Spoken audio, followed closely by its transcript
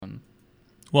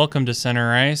Welcome to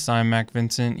Center Ice. I'm Mac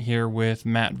Vincent here with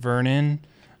Matt Vernon,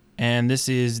 and this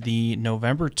is the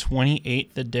November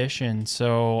 28th edition.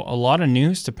 So a lot of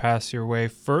news to pass your way.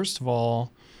 First of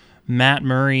all, Matt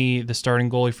Murray, the starting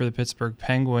goalie for the Pittsburgh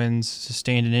Penguins,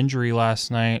 sustained an injury last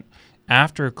night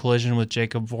after a collision with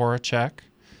Jakub Voracek,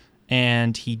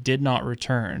 and he did not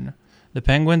return. The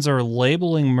Penguins are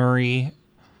labeling Murray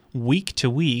week to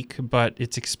week, but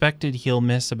it's expected he'll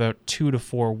miss about 2 to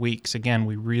 4 weeks. Again,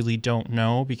 we really don't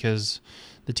know because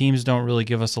the teams don't really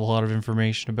give us a lot of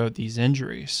information about these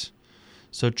injuries.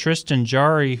 So Tristan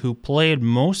Jarry, who played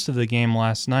most of the game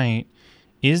last night,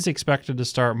 is expected to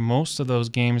start most of those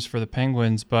games for the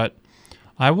Penguins, but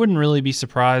I wouldn't really be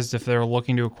surprised if they're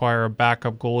looking to acquire a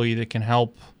backup goalie that can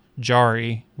help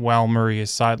Jarry while Murray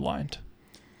is sidelined.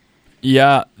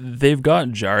 Yeah, they've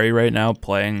got Jarry right now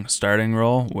playing starting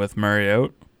role with Murray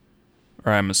out,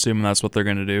 or I'm assuming that's what they're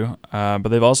going to do. But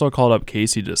they've also called up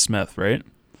Casey DeSmith, right?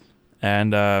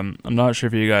 And I'm not sure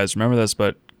if you guys remember this,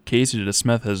 but Casey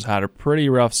DeSmith has had a pretty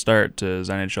rough start to his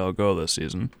NHL go this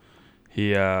season.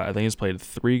 I think he's played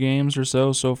 3 games or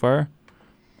so far,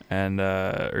 and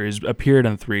or he's appeared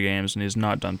in 3 games, and he's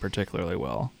not done particularly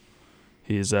well.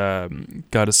 He's got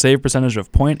a save percentage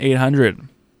of .800.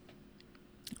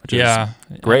 Yeah,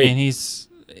 great. I mean,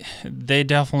 they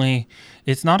definitely.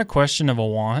 It's not a question of a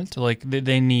want. Like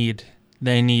they need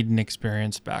an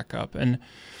experienced backup, and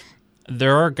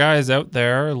there are guys out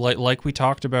there like we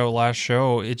talked about last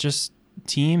show. It just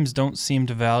teams don't seem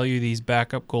to value these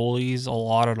backup goalies a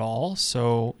lot at all.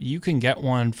 So you can get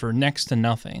one for next to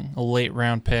nothing, a late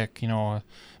round pick, a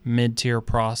mid-tier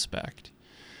prospect,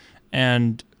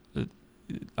 and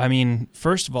I mean,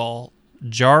 first of all,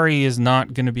 Jarry is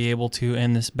not going to be able to,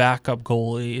 and this backup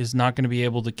goalie is not going to be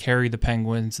able to carry the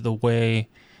Penguins the way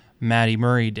Matty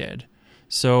Murray did.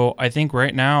 So I think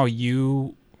right now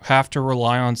you have to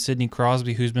rely on Sidney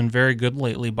Crosby, who's been very good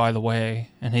lately, by the way,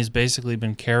 and he's basically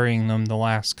been carrying them the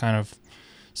last kind of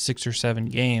 6 or 7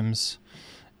 games.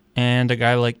 And a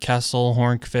guy like Kessel,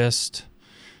 Hornqvist,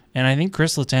 and I think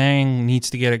Chris Letang needs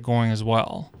to get it going as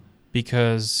well,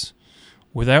 because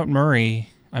without Murray,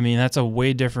 I mean, that's a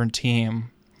way different team.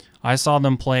 I saw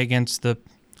them play against the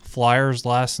Flyers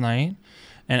last night,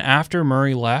 and after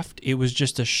Murray left, it was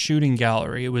just a shooting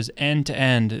gallery. It was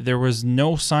end-to-end. There was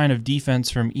no sign of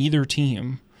defense from either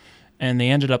team, and they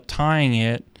ended up tying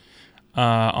it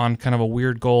on kind of a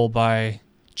weird goal by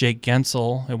Jake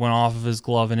Gensel. It went off of his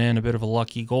glove and in, a bit of a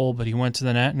lucky goal, but he went to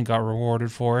the net and got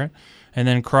rewarded for it. And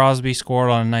then Crosby scored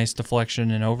on a nice deflection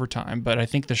in overtime. But I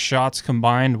think the shots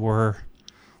combined were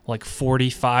like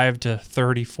 45 to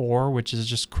 34, which is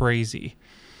just crazy.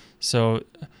 So,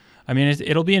 I mean,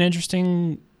 it'll be an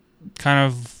interesting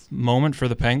kind of moment for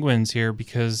the Penguins here,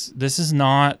 because this is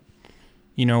not,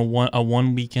 a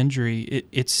 1-week injury.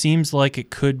 It seems like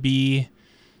it could be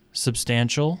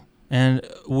substantial. And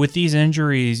with these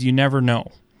injuries, you never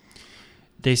know.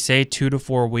 They say 2 to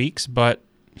 4 weeks, but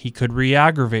he could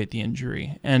re-aggravate the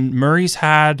injury. And Murray's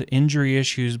had injury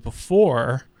issues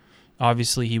before.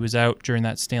 Obviously, he was out during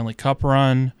that Stanley Cup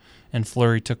run, and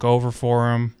Fleury took over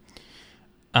for him.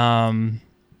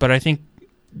 But I think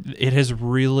it has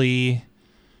really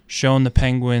shown the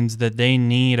Penguins that they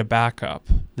need a backup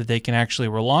that they can actually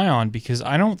rely on, because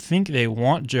I don't think they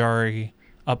want Jarry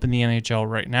up in the NHL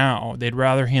right now. They'd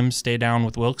rather him stay down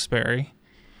with Wilkes-Barre.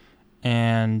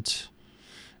 And,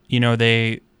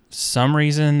 some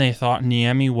reason they thought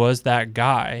Niemi was that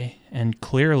guy, and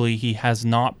clearly he has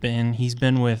not been. He's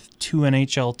been with 2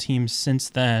 NHL teams since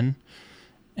then,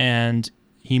 and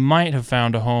he might have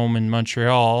found a home in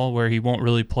Montreal where he won't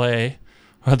really play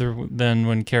other than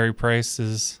when Carey Price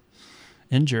is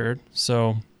injured.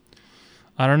 So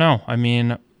I don't know. I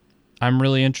mean, I'm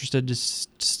really interested just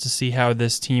to see how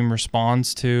this team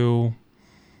responds to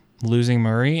losing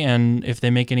Murray and if they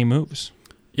make any moves.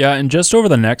 Yeah, and just over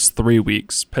the next 3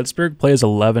 weeks, Pittsburgh plays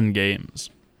 11 games.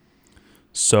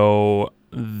 So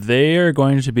they are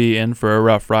going to be in for a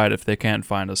rough ride if they can't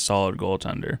find a solid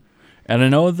goaltender. And I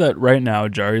know that right now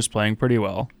Jarry's playing pretty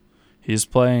well. He's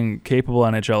playing capable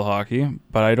NHL hockey,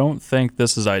 but I don't think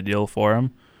this is ideal for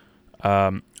him.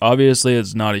 Obviously,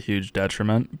 it's not a huge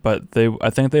detriment, but I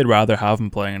think they'd rather have him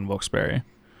playing in Wilkes-Barre.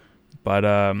 But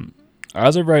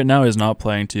as of right now, he's not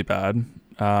playing too bad.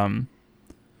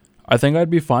 I think I'd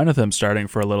be fine with him starting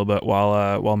for a little bit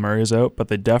while Murray's out, but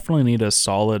they definitely need a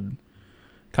solid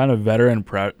kind of veteran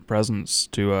presence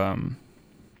to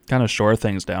kind of shore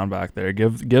things down back there.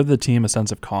 Give the team a sense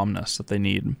of calmness that they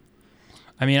need.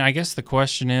 I mean, I guess the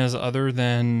question is, other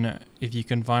than if you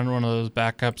can find one of those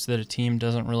backups that a team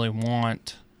doesn't really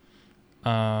want,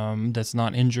 that's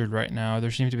not injured right now,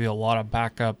 there seems to be a lot of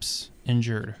backups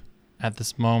injured at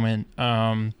this moment.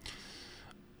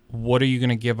 What are you going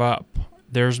to give up?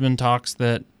 There's been talks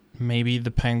that maybe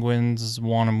the Penguins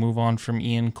want to move on from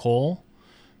Ian Cole,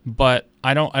 but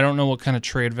I don't know what kind of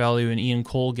trade value an Ian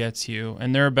Cole gets you.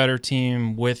 And they're a better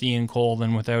team with Ian Cole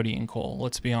than without Ian Cole,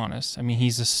 let's be honest. I mean,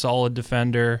 he's a solid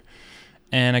defender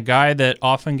and a guy that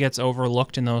often gets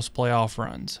overlooked in those playoff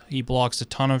runs. He blocks a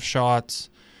ton of shots,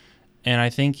 and I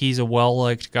think he's a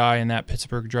well-liked guy in that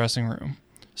Pittsburgh dressing room.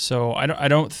 So I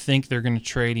don't think they're going to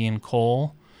trade Ian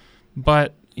Cole,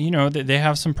 but they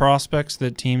have some prospects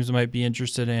that teams might be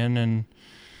interested in, and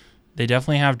they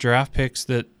definitely have draft picks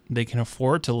that they can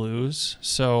afford to lose.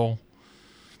 So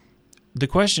the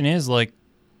question is,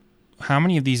 how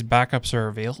many of these backups are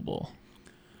available?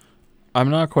 I'm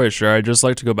not quite sure. I'd just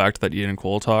like to go back to that Ian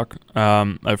Cole talk.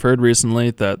 I've heard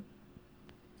recently that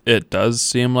it does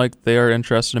seem like they are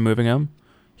interested in moving him.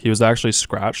 He was actually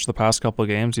scratched the past couple of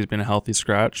games. He's been a healthy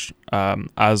scratch,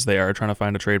 as they are trying to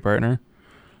find a trade partner.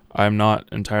 I'm not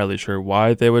entirely sure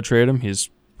why they would trade him. He's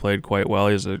played quite well.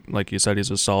 Like you said,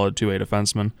 he's a solid two-way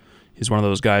defenseman. He's one of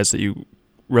those guys that you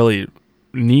really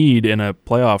need in a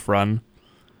playoff run.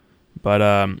 But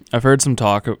I've heard some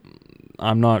talk.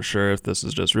 I'm not sure if this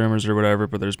is just rumors or whatever,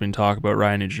 but there's been talk about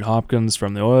Ryan Nugent-Hopkins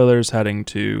from the Oilers heading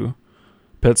to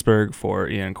Pittsburgh for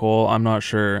Ian Cole. I'm not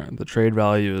sure the trade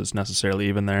value is necessarily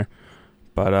even there.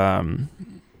 But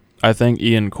I think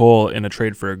Ian Cole in a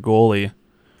trade for a goalie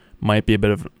might be a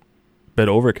bit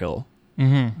overkill,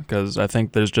 because I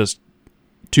think there's just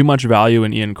too much value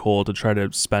in Ian Cole to try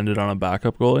to spend it on a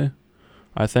backup goalie.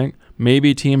 I think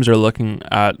maybe teams are looking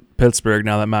at Pittsburgh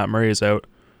now that Matt Murray is out,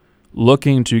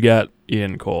 looking to get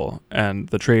Ian Cole, and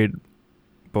the trade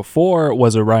before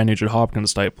was a Ryan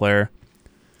Nugent-Hopkins type player.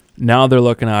 Now they're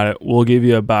looking at it, we'll give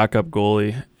you a backup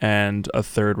goalie and a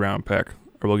third round pick,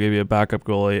 or we'll give you a backup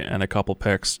goalie and a couple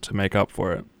picks to make up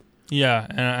for it. Yeah,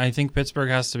 and I think Pittsburgh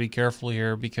has to be careful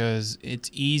here, because it's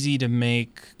easy to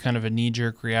make kind of a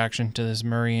knee-jerk reaction to this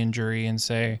Murray injury and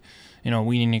say, we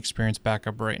need an experienced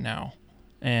backup right now,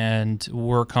 and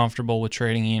we're comfortable with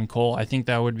trading Ian Cole. I think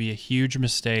that would be a huge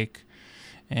mistake,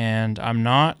 and I'm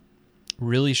not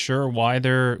really sure why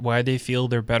they feel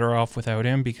they're better off without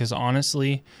him, because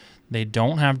honestly, they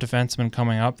don't have defensemen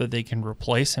coming up that they can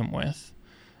replace him with.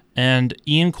 And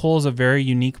Ian Cole is a very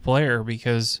unique player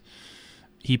because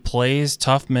he plays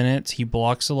tough minutes, he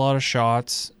blocks a lot of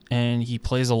shots, and he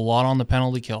plays a lot on the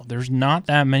penalty kill. There's not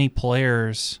that many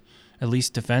players, at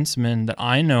least defensemen, that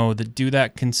I know that do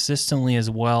that consistently as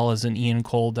well as an Ian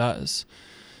Cole does.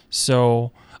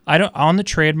 So on the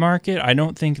trade market, I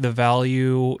don't think the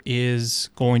value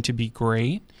is going to be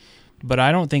great, but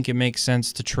I don't think it makes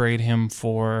sense to trade him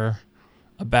for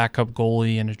a backup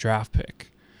goalie and a draft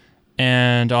pick.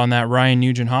 And on that Ryan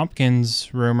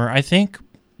Nugent-Hopkins rumor, I think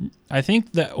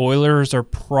the Oilers are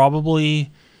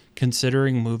probably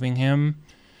considering moving him,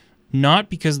 not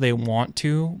because they want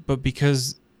to, but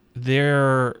because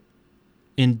they're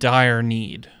in dire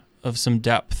need of some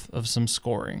depth, of some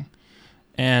scoring.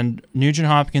 And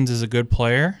Nugent-Hopkins is a good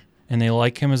player, and they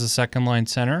like him as a second-line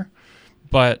center,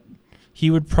 but he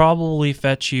would probably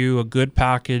fetch you a good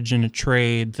package in a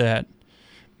trade that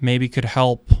maybe could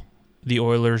help the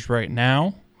Oilers right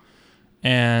now.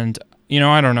 And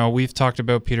I don't know. We've talked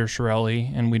about Peter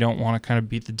Chiarelli, and we don't want to kind of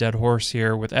beat the dead horse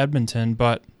here with Edmonton,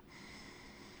 but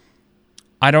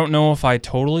I don't know if I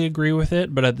totally agree with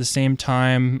it. But at the same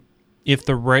time, if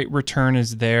the right return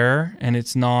is there and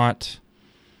it's not,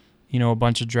 a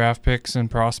bunch of draft picks and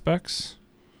prospects,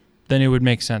 then it would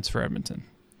make sense for Edmonton.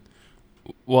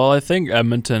 Well, I think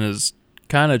Edmonton is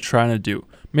kind of trying to do,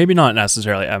 maybe not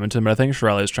necessarily Edmonton, but I think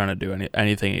Chiarelli is trying to do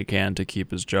anything he can to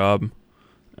keep his job.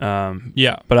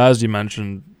 But as you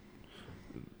mentioned,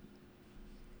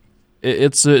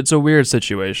 it's a weird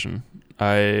situation.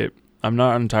 I'm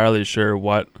not entirely sure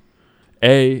what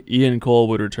A, Ian Cole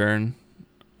would return,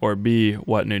 or B,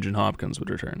 what Nugent-Hopkins would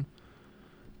return.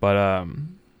 But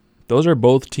those are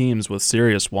both teams with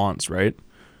serious wants, right?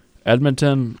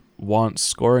 Edmonton wants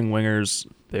scoring wingers.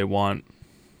 They want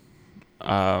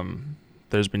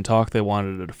there's been talk they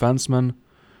wanted a defenseman.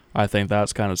 I think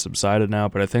that's kind of subsided now,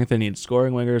 but I think they need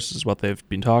scoring wingers, is what they've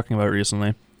been talking about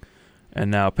recently.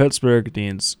 And now Pittsburgh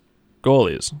needs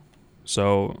goalies.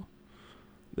 So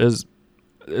there's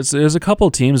a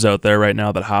couple teams out there right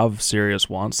now that have serious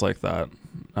wants like that.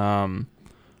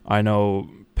 I know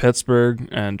Pittsburgh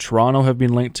and Toronto have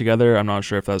been linked together. I'm not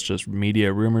sure if that's just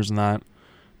media rumors and that,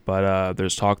 but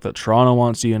there's talk that Toronto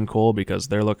wants Ian Cole because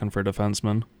they're looking for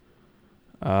defensemen.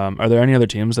 Are there any other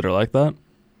teams that are like that?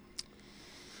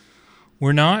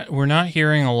 We're not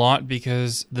hearing a lot,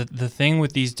 because the thing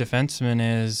with these defensemen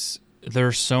is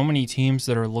there's so many teams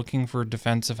that are looking for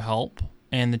defensive help,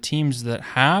 and the teams that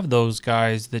have those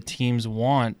guys the teams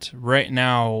want right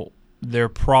now, they're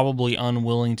probably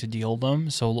unwilling to deal them.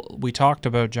 So we talked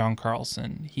about John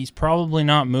Carlson. He's probably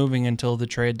not moving until the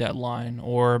trade deadline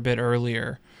or a bit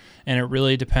earlier, and it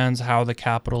really depends how the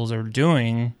Capitals are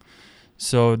doing.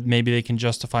 So maybe they can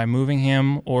justify moving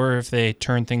him, or if they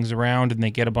turn things around and they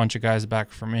get a bunch of guys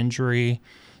back from injury,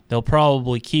 they'll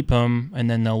probably keep him and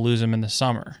then they'll lose him in the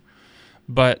summer.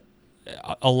 But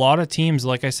a lot of teams,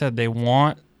 like I said, they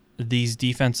want these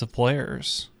defensive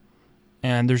players,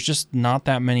 and there's just not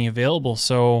that many available.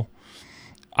 So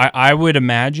I would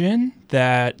imagine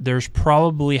that there's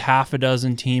probably half a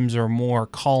dozen teams or more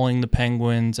calling the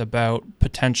Penguins about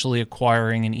potentially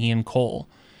acquiring an Ian Cole,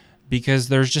 because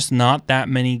there's just not that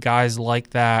many guys like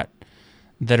that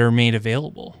are made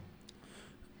available.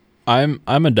 I'm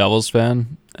a Devils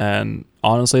fan, and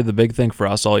honestly, the big thing for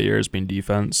us all year has been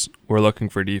defense. We're looking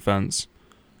for defense.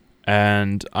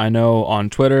 And I know on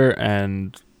Twitter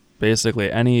and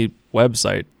basically any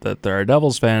website that there are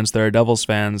Devils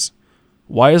fans.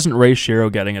 Why isn't Ray Shero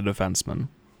getting a defenseman?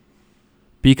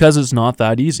 Because it's not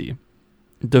that easy.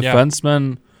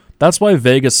 Defensemen... Yeah. That's why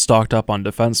Vegas stocked up on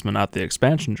defensemen at the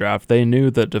expansion draft. They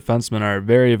knew that defensemen are a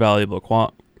very valuable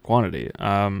quantity.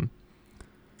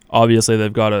 Obviously,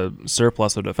 they've got a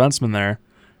surplus of defensemen there,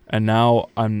 and now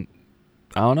I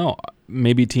don't know.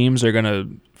 Maybe teams are going to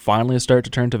finally start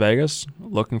to turn to Vegas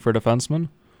looking for defensemen.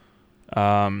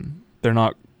 They're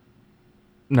not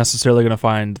necessarily going to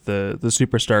find the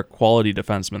superstar quality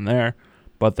defenseman there,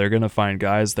 but they're going to find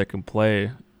guys that can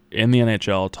play in the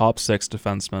NHL, top 6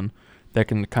 defensemen, that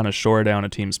can kind of shore down a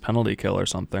team's penalty kill or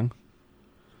something.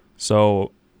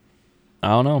 So, I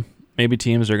don't know. Maybe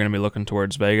teams are going to be looking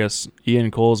towards Vegas. Ian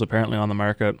Cole's apparently on the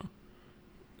market.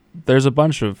 There's a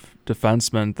bunch of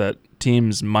defensemen that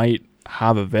teams might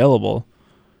have available,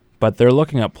 but they're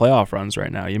looking at playoff runs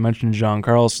right now. You mentioned John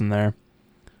Carlson there.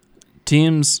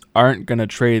 Teams aren't going to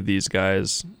trade these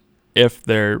guys if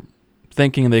they're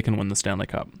thinking they can win the Stanley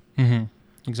Cup. Mm-hmm.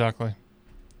 Exactly.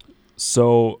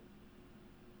 So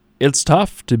it's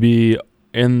tough to be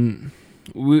in.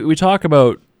 We talk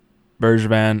about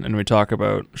Bergevin and we talk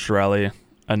about Chiarelli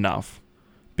enough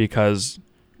because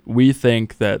we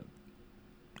think that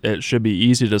it should be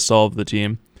easy to solve the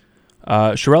team.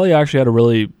 Chiarelli actually had a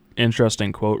really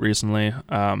interesting quote recently.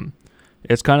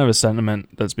 It's kind of a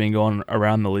sentiment that's been going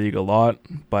around the league a lot,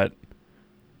 but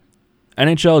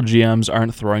NHL GMs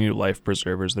aren't throwing you life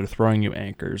preservers, they're throwing you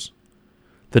anchors.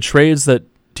 The trades that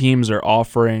teams are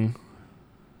offering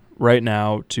right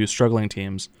now to struggling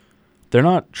teams, they're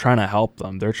not trying to help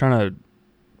them. They're trying to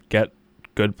get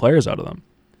good players out of them.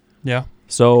 Yeah.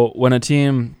 So when a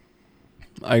team,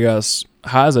 I guess,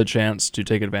 has a chance to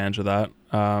take advantage of that,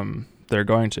 they're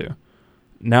going to.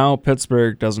 Now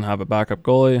Pittsburgh doesn't have a backup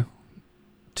goalie.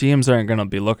 Teams aren't going to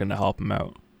be looking to help him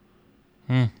out.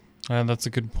 That's a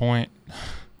good point.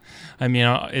 I mean,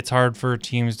 it's hard for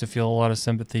teams to feel a lot of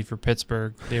sympathy for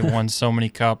Pittsburgh. They've won so many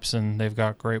cups and they've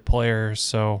got great players.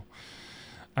 So,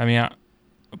 I mean,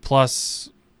 plus,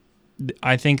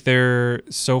 I think they're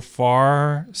so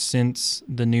far since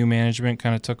the new management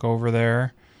kind of took over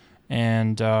there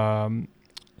and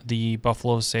the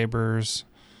Buffalo Sabres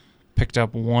picked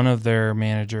up one of their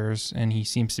managers and he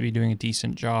seems to be doing a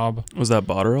decent job. Was that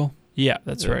Botterill? Yeah,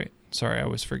 that's right. Sorry, I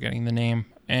was forgetting the name.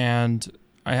 And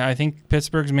I think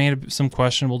Pittsburgh's made some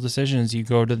questionable decisions. You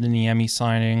go to the Niemi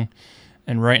signing,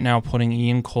 and right now putting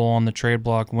Ian Cole on the trade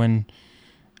block when,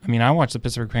 I mean, I watch the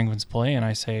Pittsburgh Penguins play, and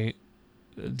I say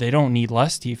they don't need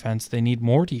less defense. They need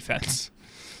more defense.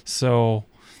 So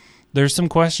there's some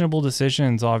questionable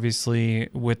decisions, obviously,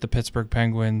 with the Pittsburgh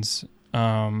Penguins.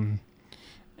 And,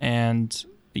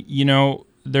 you know,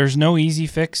 there's no easy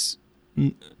fix.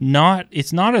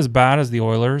 It's not as bad as the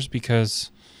Oilers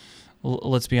because...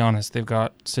 let's be honest, they've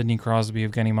got Sidney Crosby,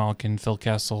 Evgeny Malkin, Phil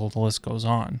Kessel, the list goes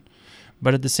on.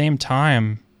 But at the same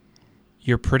time,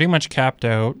 you're pretty much capped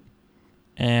out,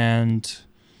 and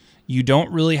you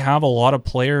don't really have a lot of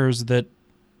players that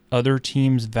other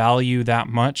teams value that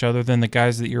much other than the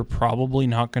guys that you're probably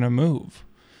not going to move.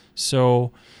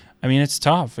 So, I mean, it's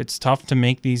tough. It's tough to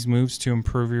make these moves to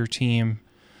improve your team.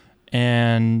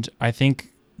 And I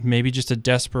think maybe just a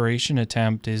desperation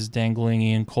attempt is dangling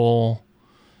Ian Cole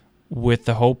with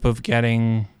the hope of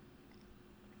getting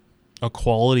a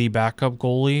quality backup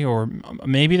goalie, or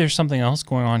maybe there's something else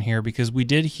going on here because we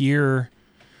did hear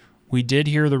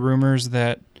the rumors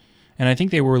that, and I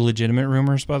think they were legitimate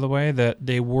rumors, by the way, that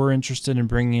they were interested in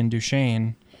bringing in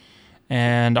Duchesne,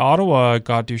 and Ottawa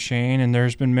got Duchesne, and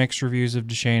there's been mixed reviews of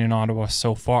Duchesne in Ottawa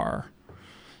so far.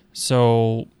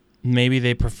 So maybe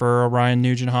they prefer a Ryan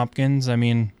Nugent-Hopkins. I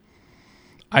mean,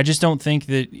 I just don't think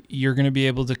that you're going to be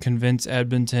able to convince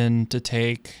Edmonton to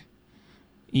take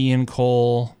Ian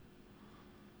Cole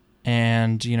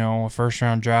and, a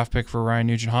first-round draft pick for Ryan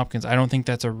Nugent-Hopkins. I don't think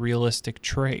that's a realistic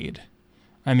trade.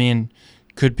 I mean,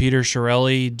 could Peter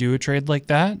Chiarelli do a trade like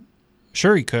that?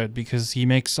 Sure he could, because he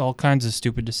makes all kinds of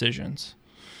stupid decisions.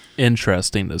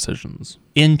 Interesting decisions.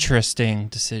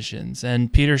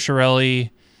 And Peter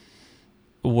Chiarelli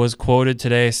was quoted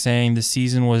today saying the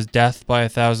season was death by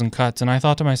 1,000 cuts. And I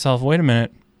thought to myself, wait a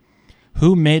minute.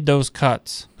 Who made those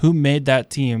cuts? Who made that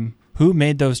team? Who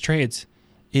made those trades?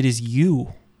 It is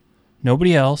you.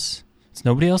 Nobody else. It's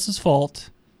nobody else's fault.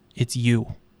 It's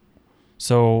you.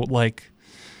 So,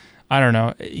 I don't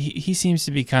know. He seems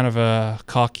to be kind of a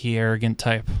cocky, arrogant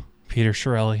type, Peter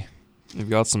Chiarelli. You've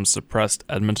got some suppressed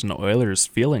Edmonton Oilers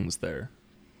feelings there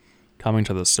coming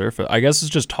to the surface. I guess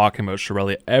it's just talking about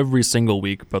Chiarelli every single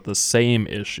week about the same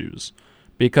issues,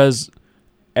 because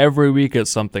every week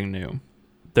it's something new.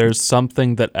 There's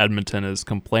something that Edmonton is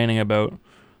complaining about.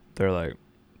 They're like,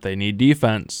 they need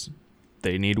defense.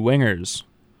 They need wingers.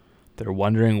 They're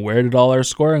wondering, where did all our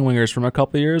scoring wingers from a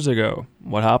couple of years ago?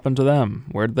 What happened to them?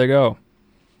 Where did they go?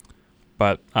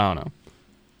 But I don't know.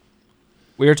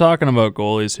 We were talking about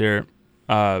goalies here.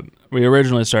 We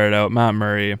originally started out, Matt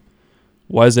Murray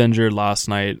was injured last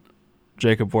night.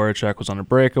 Jacob Voracek was on a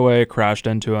breakaway, crashed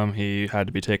into him. He had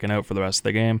to be taken out for the rest of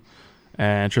the game.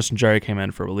 And Tristan Jarry came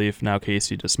in for relief. Now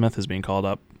Casey DeSmith is being called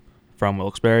up from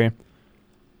Wilkes-Barre.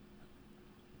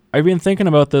 I've been thinking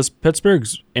about this.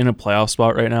 Pittsburgh's in a playoff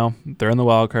spot right now. They're in the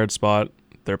wild card spot.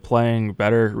 They're playing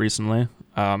better recently.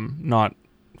 Not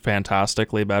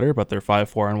fantastically better, but they're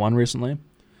 5-4-1 recently.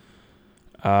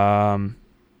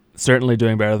 Certainly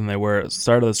doing better than they were at the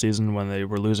start of the season when they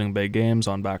were losing big games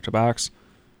on back-to-backs.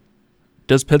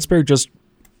 Does Pittsburgh just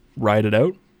ride it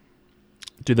out?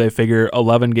 Do they figure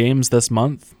 11 games this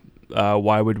month?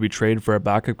 Why would we trade for a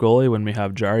backup goalie when we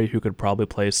have Jarry who could probably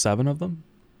play 7 of them?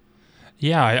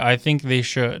 Yeah, I think they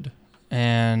should.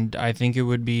 And I think it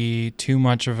would be too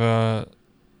much of a,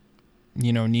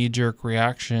 knee-jerk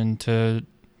reaction to...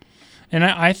 And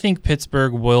I think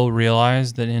Pittsburgh will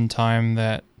realize that in time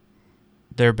that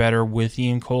they're better with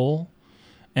Ian Cole.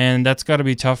 And that's got to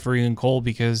be tough for Ian Cole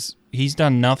because he's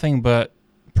done nothing but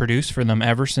produce for them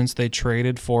ever since they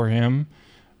traded for him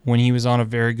when he was on a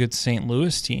very good St.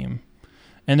 Louis team.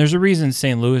 And there's a reason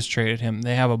St. Louis traded him.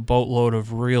 They have a boatload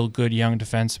of real good young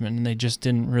defensemen, and they just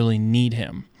didn't really need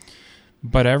him.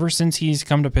 But ever since he's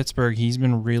come to Pittsburgh, he's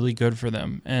been really good for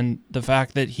them. And the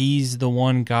fact that he's the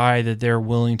one guy that they're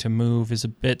willing to move is a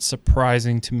bit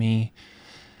surprising to me.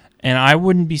 And I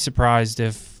wouldn't be surprised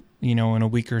if, in a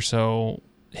week or so,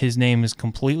 his name is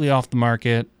completely off the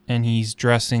market and he's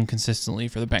dressing consistently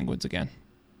for the Penguins again.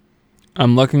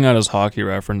 I'm looking at his hockey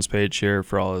reference page here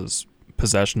for all his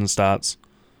possession stats.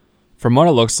 From what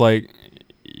it looks like,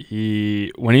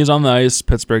 when he's on the ice,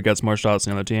 Pittsburgh gets more shots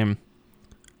than the other team.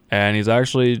 And he's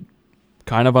actually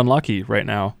kind of unlucky right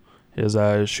now. His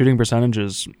shooting percentage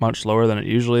is much lower than it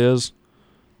usually is.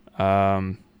 So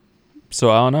I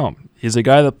don't know. He's a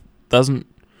guy that doesn't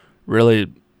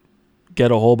really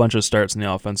get a whole bunch of starts in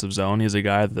the offensive zone. He's a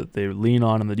guy that they lean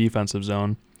on in the defensive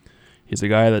zone. He's a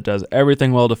guy that does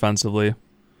everything well defensively.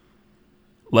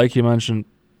 Like you mentioned,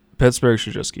 Pittsburgh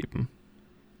should just keep him.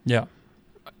 Yeah.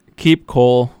 Keep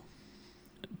Cole.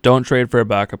 Don't trade for a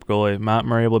backup goalie. Matt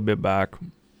Murray will be back.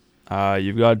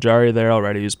 You've got Jarry there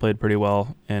already. He's played pretty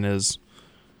well in his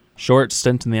short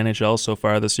stint in the NHL so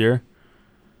far this year.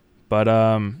 But,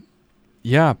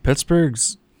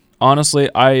 Pittsburgh's... Honestly,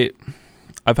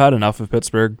 I've had enough of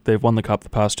Pittsburgh. They've won the Cup the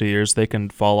past 2 years. They can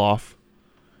fall off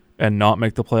and not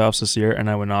make the playoffs this year, and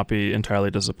I would not be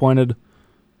entirely disappointed.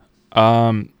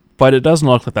 But it doesn't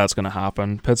look like that's going to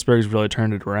happen. Pittsburgh's really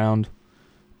turned it around.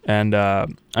 And,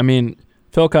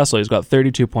 Phil Kessel's got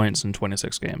 32 points in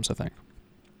 26 games, I think.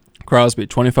 Crosby,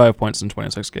 25 points in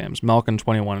 26 games. Malkin,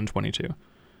 21 and 22.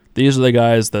 These are the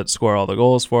guys that score all the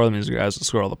goals for them. These are the guys that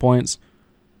score all the points.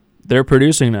 They're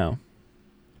producing now.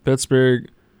 Pittsburgh,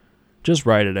 just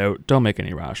ride it out. Don't make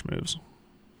any rash moves.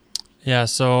 Yeah,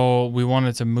 so we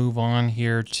wanted to move on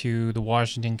here to the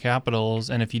Washington Capitals.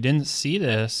 And if you didn't see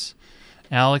this,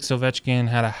 Alex Ovechkin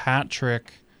had a hat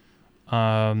trick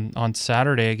on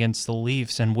Saturday against the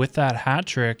Leafs. And with that hat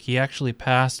trick, he actually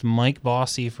passed Mike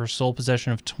Bossy for sole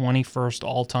possession of 21st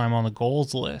all-time on the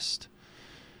goals list.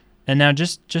 And now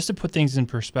just to put things in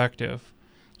perspective,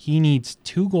 he needs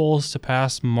 2 goals to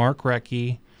pass Mark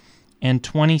Recchi and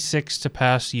 26 to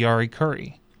pass Jari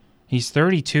Kurri. He's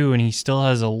 32 and he still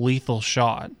has a lethal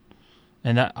shot.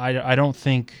 And that I don't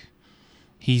think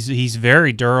He's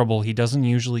very durable. He doesn't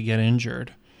usually get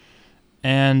injured.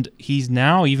 And he's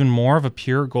now even more of a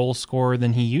pure goal scorer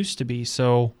than he used to be.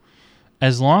 So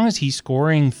as long as he's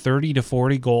scoring 30 to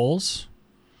 40 goals,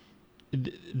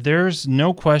 there's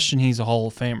no question he's a Hall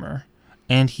of Famer.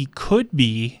 And he could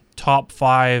be top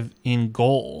 5 in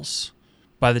goals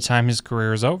by the time his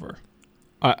career is over.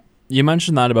 You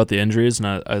mentioned that about the injuries, and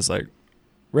I was like,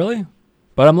 really?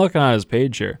 But I'm looking at his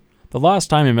page here. The last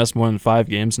time he missed more than 5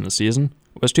 games in a season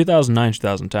was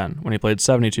 2009-2010, when he played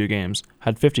 72 games,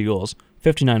 had 50 goals,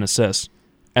 59 assists,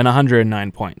 and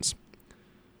 109 points.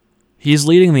 He's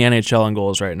leading the NHL in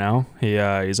goals right now.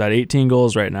 He's at 18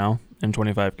 goals right now in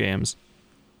 25 games.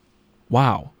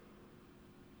 Wow.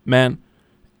 Man,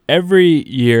 every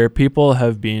year people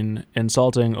have been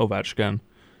insulting Ovechkin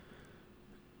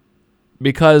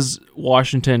because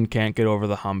Washington can't get over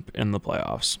the hump in the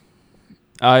playoffs.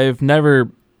 I've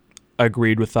never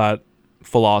agreed with that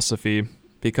philosophy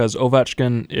because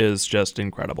Ovechkin is just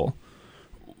incredible.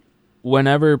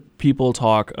 Whenever people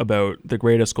talk about the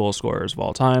greatest goal scorers of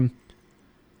all time,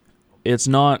 it's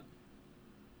not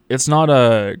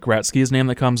a Gretzky's name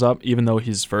that comes up, even though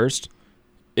he's first.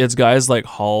 It's guys like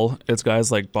Hull, it's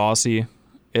guys like Bossy,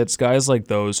 it's guys like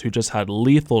those who just had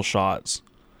lethal shots.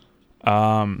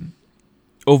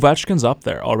 Ovechkin's up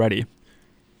there already.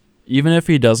 Even if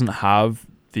he doesn't have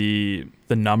the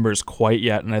numbers quite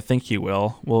yet, and I think he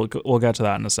will. We'll get to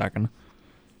that in a second.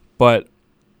 But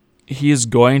he's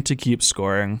going to keep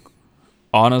scoring.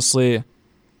 Honestly,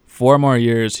 4 more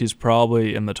years, he's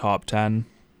probably in the top 10.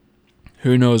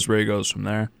 Who knows where he goes from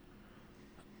there.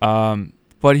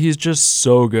 But he's just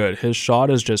so good. His shot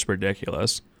is just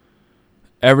ridiculous.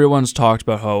 Everyone's talked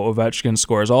about how Ovechkin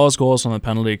scores all his goals on the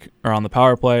penalty or on the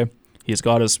power play. He's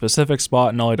got his specific spot,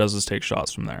 and all he does is take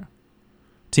shots from there.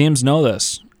 Teams know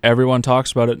this. Everyone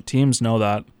talks about it. Teams know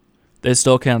that. They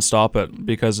still can't stop it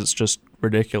because it's just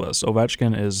ridiculous.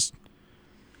 Ovechkin is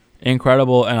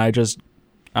incredible, and I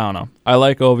don't know. I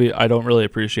like Ovi. I don't really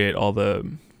appreciate all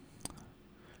the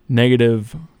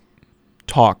negative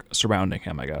talk surrounding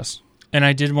him, I guess. And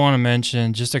I did want to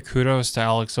mention just a kudos to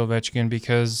Alex Ovechkin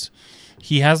because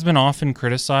he has been often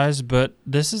criticized, but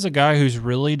this is a guy who's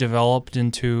really developed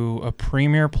into a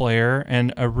premier player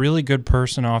and a really good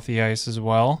person off the ice as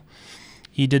well.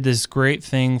 He did this great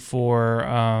thing for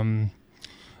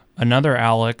another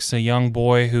Alex, a young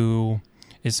boy who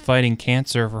is fighting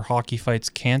cancer for Hockey Fights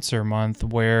Cancer Month,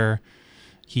 where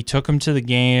he took him to the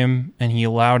game and he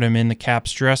allowed him in the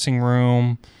Caps dressing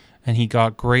room, and he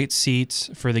got great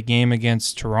seats for the game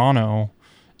against Toronto.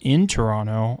 In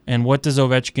Toronto. And what does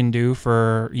Ovechkin do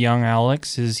for young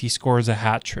Alex is he scores a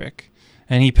hat trick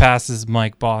and he passes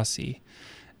Mike Bossy.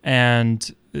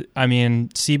 And I mean,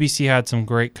 CBC had some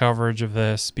great coverage of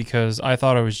this because I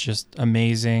thought it was just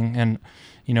amazing. And,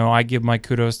 you know, I give my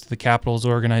kudos to the Capitals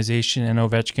organization and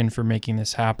Ovechkin for making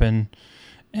this happen.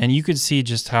 And you could see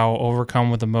just how overcome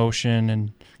with emotion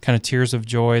and kind of tears of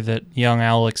joy that young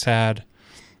Alex had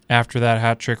after that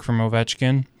hat trick from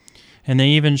Ovechkin. And they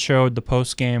even showed the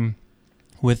post game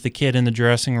with the kid in the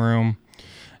dressing room,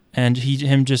 and he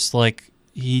just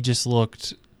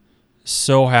looked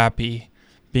so happy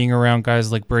being around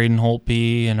guys like Braden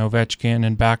Holtby and Ovechkin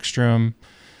and Backstrom.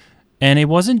 And it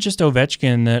wasn't just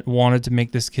Ovechkin that wanted to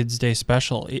make this kid's day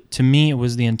special. To me, it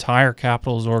was the entire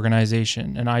Capitals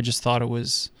organization, and I just thought it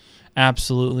was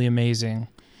absolutely amazing.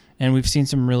 And we've seen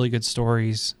some really good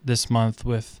stories this month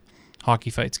with Hockey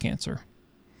Fights Cancer.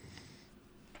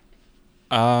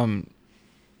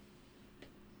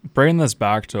 Bringing this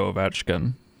back to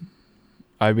Ovechkin,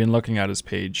 I've been looking at his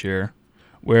page here,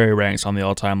 where he ranks on the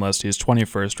all-time list. He's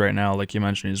 21st right now, like you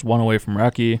mentioned. He's 1 away from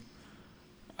Recchi.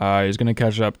 He's going to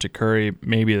catch up to Curry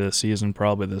maybe this season,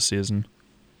 probably this season.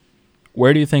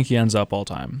 Where do you think he ends up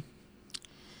all-time?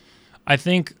 I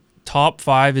think top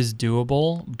 5 is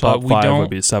doable, top but 5 would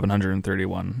be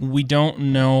 731. We don't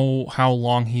know how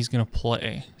long he's going to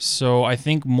play. So I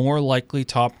think more likely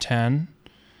top 10.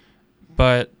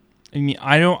 But I mean,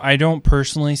 I don't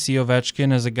personally see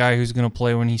Ovechkin as a guy who's going to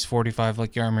play when he's 45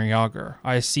 like Jaromir Jagr.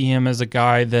 I see him as a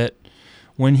guy that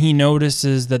when he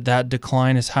notices that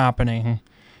decline is happening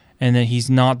and that he's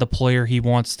not the player he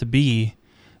wants to be,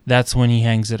 that's when he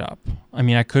hangs it up. I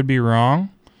mean, I could be wrong,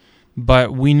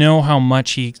 but we know how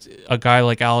much a guy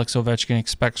like Alex Ovechkin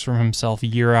expects from himself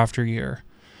year after year.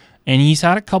 And he's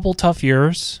had a couple tough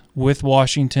years with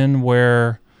Washington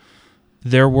where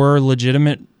there were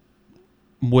legitimate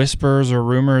whispers or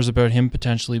rumors about him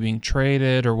potentially being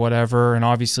traded or whatever, and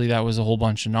obviously that was a whole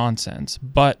bunch of nonsense.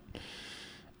 But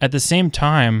at the same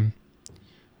time,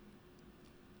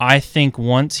 I think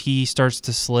once he starts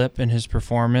to slip in his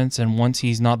performance and once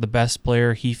he's not the best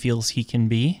player he feels he can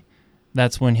be,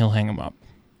 that's when he'll hang him up.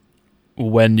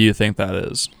 When do you think that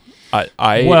is?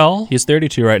 Well, he's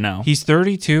 32 right now. He's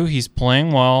 32. He's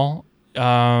playing well.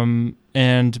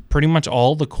 And pretty much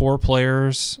all the core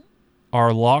players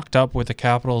are locked up with the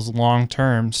Capitals long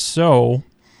term. So,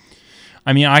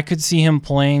 I mean, I could see him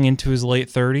playing into his late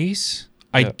 30s.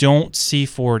 I don't see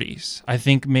 40s. I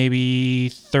think maybe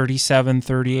 37,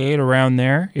 38, around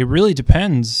there. It really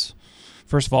depends.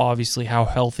 First of all, obviously, how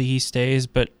healthy he stays.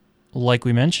 But like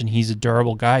we mentioned, he's a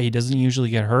durable guy. He doesn't usually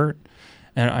get hurt.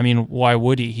 And, I mean, why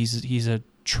would he? He's a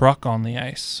truck on the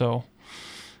ice. So,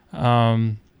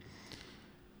 I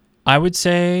would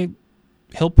say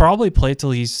he'll probably play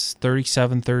till he's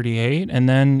 37, 38. And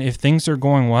then if things are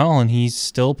going well and he's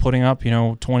still putting up,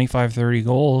 25, 30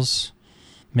 goals,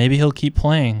 maybe he'll keep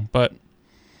playing. But,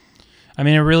 I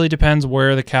mean, it really depends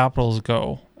where the Capitals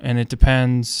go. And it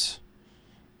depends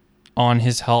on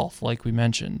his health, like we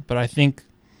mentioned. But I think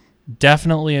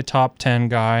definitely a top 10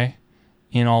 guy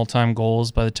in all-time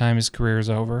goals by the time his career is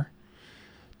over.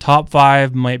 Top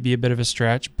 5 might be a bit of a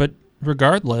stretch. But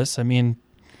regardless, I mean,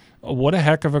 what a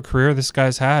heck of a career this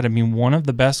guy's had. I mean, one of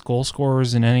the best goal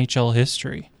scorers in NHL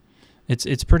history.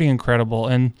 It's pretty incredible.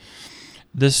 And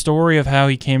the story of how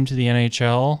he came to the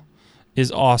NHL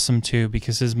is awesome too,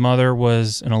 because his mother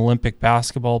was an Olympic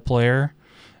basketball player.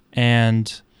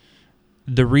 And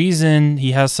the reason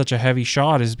he has such a heavy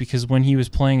shot is because when he was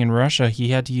playing in Russia, he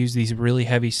had to use these really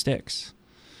heavy sticks.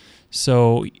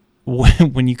 So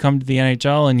when you come to the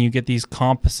NHL and you get these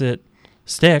composite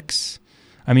sticks,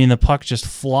 I mean, the puck just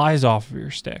flies off of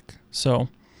your stick. So,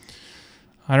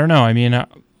 I don't know. I mean,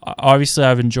 obviously,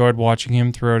 I've enjoyed watching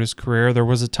him throughout his career. There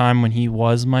was a time when he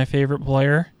was my favorite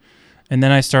player. And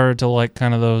then I started to like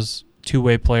kind of those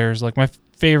two-way players. Like, my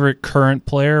favorite current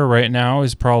player right now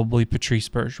is probably Patrice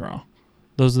Bergeron.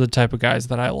 Those are the type of guys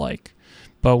that I like.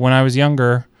 But when I was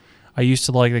younger, I used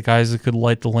to like the guys that could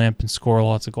light the lamp and score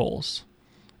lots of goals.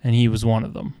 And he was one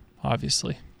of them,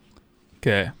 obviously.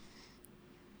 Okay.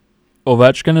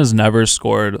 Ovechkin has never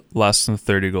scored less than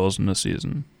 30 goals in a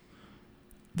season.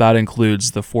 That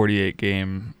includes the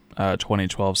 48-game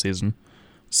 2012 season.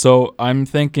 So I'm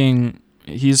thinking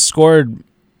he's scored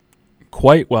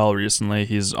quite well recently.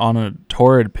 He's on a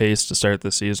torrid pace to start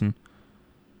the season.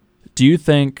 Do you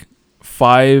think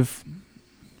 4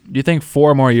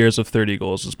 more years of 30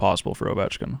 goals is possible for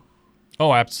Ovechkin?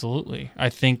 Oh, absolutely. I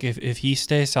think if he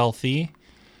stays healthy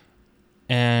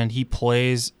and he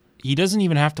plays, he doesn't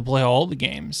even have to play all the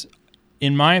games.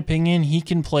 In my opinion, he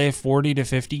can play 40 to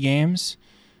 50 games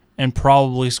and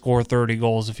probably score 30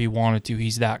 goals if he wanted to.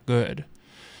 He's that good.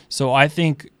 So I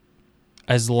think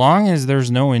as long as there's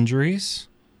no injuries,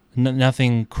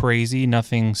 nothing crazy,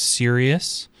 nothing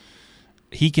serious,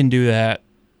 he can do that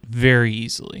very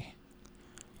easily.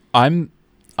 I'm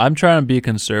trying to be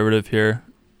conservative here,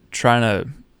 trying to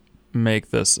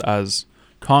make this as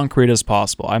concrete as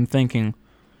possible. I'm thinking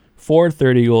 4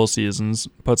 30-goal seasons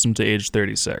puts him to age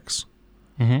 36.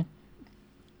 Mm-hmm.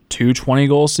 2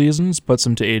 20-goal seasons puts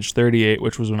him to age 38,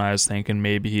 which was when I was thinking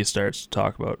maybe he starts to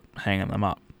talk about hanging them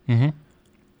up. Mm-hmm.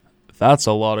 That's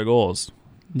a lot of goals.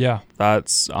 Yeah.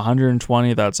 That's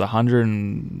 120, that's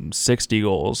 160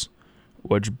 goals,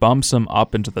 which bumps him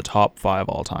up into the top 5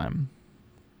 all time.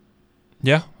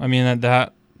 Yeah, I mean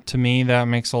that to me that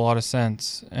makes a lot of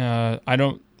sense. I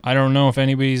don't know if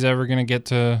anybody's ever going to get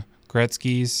to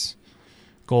Gretzky's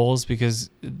goals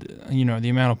because the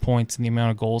amount of points and the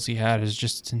amount of goals he had is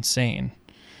just insane.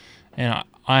 And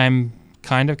I'm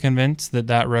kind of convinced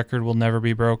that record will never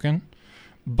be broken.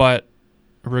 But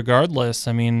regardless,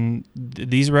 I mean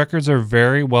these records are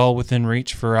very well within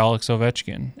reach for Alex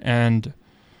Ovechkin, and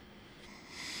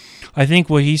I think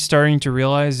what he's starting to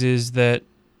realize is that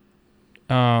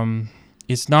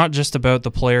it's not just about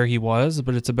the player he was,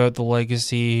 but it's about the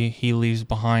legacy he leaves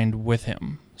behind with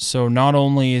him. So not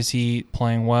only is he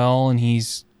playing well and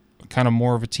he's kind of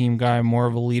more of a team guy, more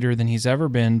of a leader than he's ever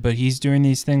been, but he's doing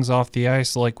these things off the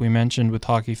ice like we mentioned with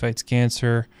Hockey Fights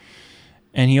Cancer.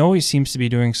 And he always seems to be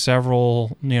doing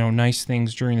several, nice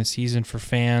things during the season for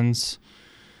fans.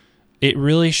 It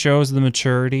really shows the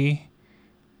maturity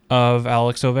of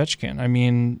Alex Ovechkin. I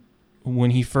mean,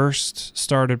 when he first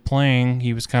started playing,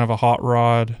 he was kind of a hot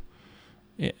rod,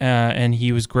 and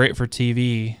he was great for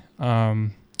TV.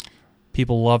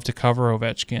 People love to cover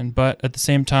Ovechkin, but at the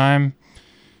same time,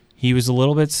 he was a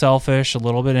little bit selfish, a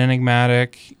little bit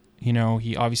enigmatic.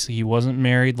 He wasn't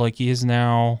married like he is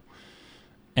now,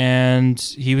 and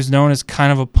he was known as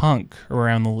kind of a punk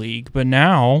around the league. But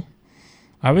now,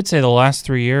 I would say the last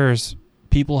 3 years,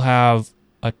 people have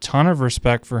a ton of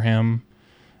respect for him.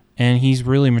 and he's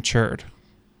really matured,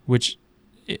 which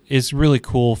is really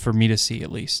cool for me to see,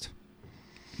 at least.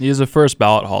 He's a first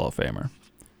ballot Hall of Famer.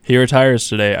 He retires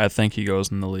today. I think he goes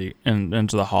in the league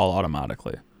into the Hall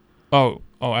automatically. Oh,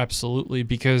 absolutely.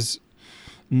 Because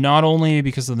not only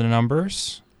because of the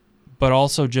numbers, but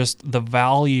also just the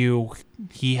value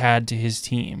he had to his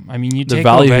team. I mean, you take the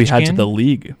value Ovechkin, he had to the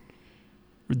league.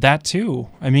 That too.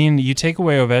 I mean, you take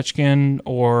away Ovechkin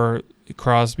or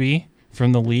Crosby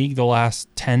from the league the last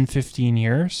 10, 15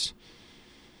 years,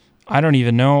 I don't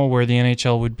even know where the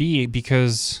NHL would be,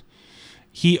 because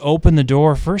he opened the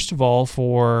door, first of all,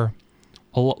 for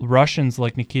Russians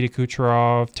like Nikita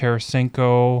Kucherov,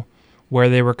 Tarasenko, where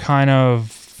they were kind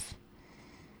of,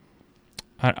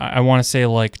 I want to say,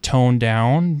 like, toned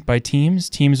down by teams.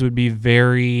 Teams would be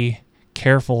very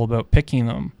careful about picking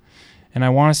them. And I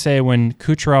want to say when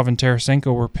Kucherov and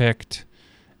Tarasenko were picked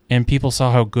and people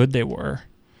saw how good they were,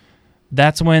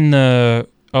 that's when they're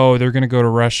going to go to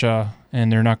Russia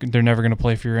and they're never going to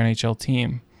play for your NHL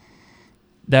team.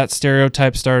 That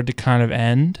stereotype started to kind of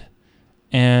end,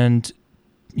 and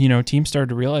teams started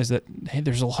to realize that, hey,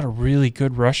 there's a lot of really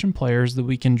good Russian players that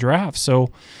we can draft. So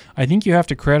I think you have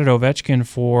to credit Ovechkin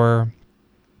for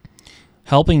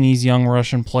helping these young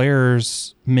Russian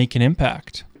players make an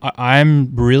impact.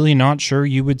 I'm really not sure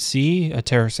you would see a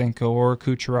Tarasenko or a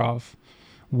Kucherov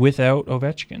without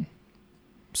Ovechkin.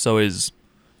 So he's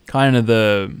kind of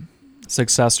the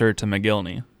successor to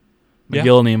McGillney.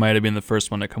 McGillney might have been the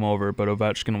first one to come over, but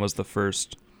Ovechkin was the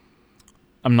first,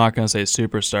 I'm not going to say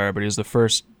superstar, but he's the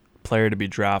first player to be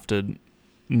drafted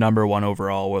number 1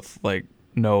 overall with, like,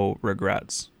 no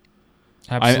regrets.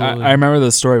 Absolutely. I remember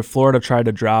the story. Florida tried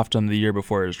to draft him the year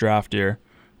before his draft year.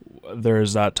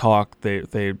 There's that talk.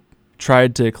 They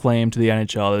tried to claim to the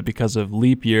NHL that because of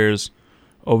leap years,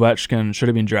 Ovechkin should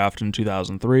have been drafted in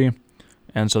 2003,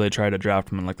 and so they tried to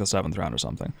draft him in, like, the 7th round or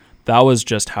something. That was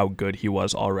just how good he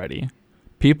was already.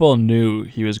 People knew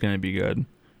he was going to be good,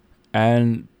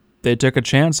 and they took a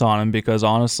chance on him because,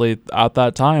 honestly, at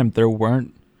that time, there was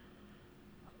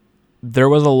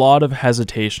a lot of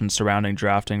hesitation surrounding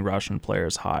drafting Russian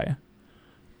players high.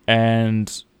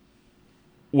 And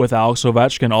with Alex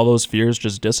Ovechkin, all those fears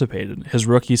just dissipated. His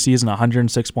rookie season,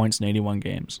 106 points in 81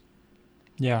 games.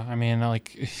 Yeah, I mean,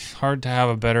 like, hard to have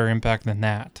a better impact than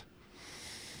that.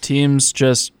 Teams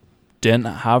just didn't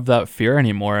have that fear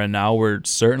anymore, and now we're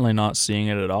certainly not seeing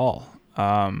it at all.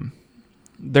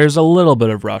 There's a little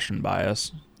bit of Russian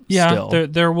bias. Yeah, still.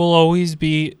 there will always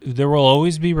be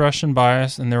Russian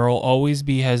bias, and there will always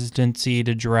be hesitancy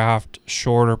to draft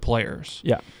shorter players.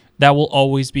 Yeah, that will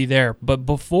always be there. But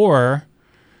before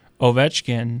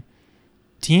Ovechkin,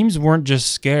 teams weren't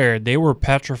just scared; they were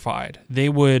petrified. They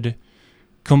would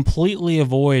completely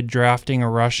avoid drafting a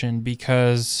Russian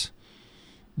because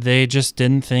they just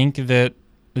didn't think that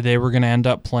they were going to end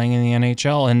up playing in the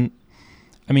NHL. And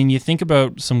I mean, you think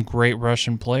about some great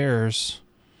Russian players.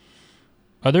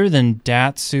 Other than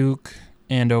Datsuk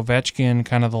and Ovechkin,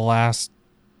 kind of the last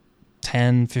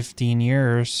 10, 15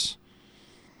 years,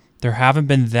 there haven't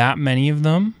been that many of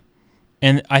them.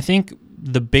 And I think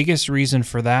the biggest reason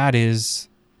for that is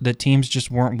that teams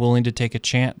just weren't willing to take a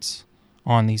chance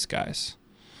on these guys.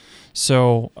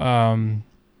 So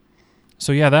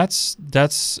yeah, that's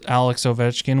Alex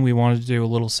Ovechkin. We wanted to do a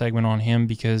little segment on him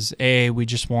because, we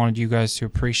just wanted you guys to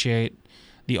appreciate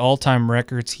the all-time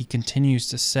records he continues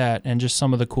to set and just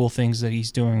some of the cool things that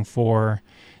he's doing for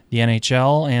the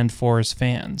NHL and for his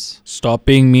fans. Stop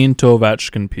being mean to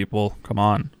Ovechkin, people. Come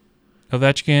on.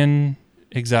 Ovechkin,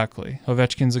 exactly.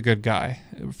 Ovechkin's a good guy.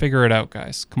 Figure it out,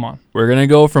 guys. Come on. We're going to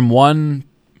go from one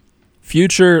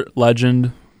future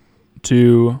legend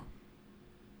to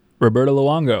Roberto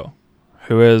Luongo,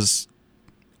 who is,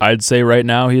 I'd say right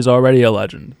now, he's already a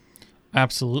legend.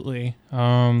 Absolutely.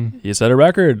 He set a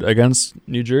record against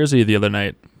New Jersey the other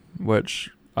night, which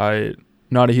I'm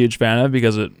not a huge fan of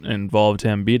because it involved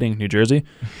him beating New Jersey.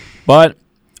 But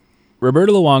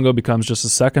Roberto Luongo becomes just the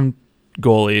second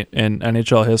goalie in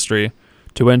NHL history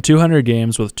to win 200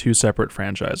 games with 2 separate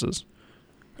franchises,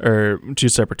 or 2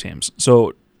 separate teams.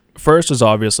 So first is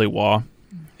obviously Waugh.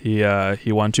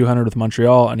 He won 200 with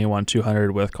Montreal, and he won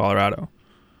 200 with Colorado.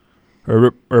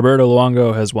 Roberto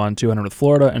Luongo has won 200 with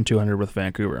Florida and 200 with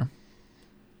Vancouver.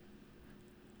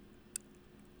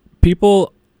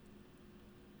 People,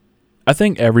 I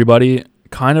think everybody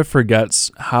kind of forgets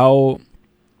how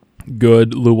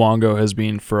good Luongo has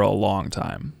been for a long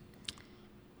time.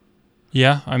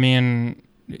 Yeah, I mean,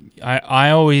 I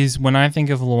always, when I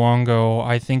think of Luongo,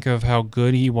 I think of how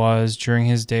good he was during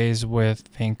his days with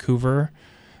Vancouver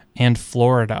and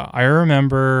Florida. I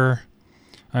remember,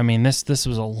 I mean, this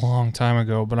was a long time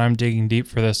ago, but I'm digging deep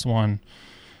for this one.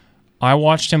 I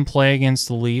watched him play against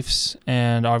the Leafs,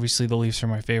 and obviously the Leafs are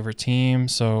my favorite team.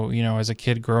 So, as a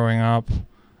kid growing up,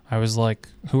 I was like,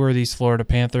 who are these Florida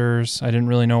Panthers? I didn't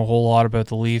really know a whole lot about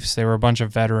the Leafs. They were a bunch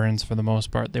of veterans for the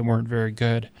most part. They weren't very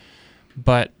good.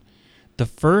 But the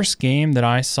first game that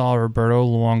I saw Roberto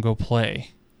Luongo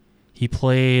play, he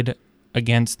played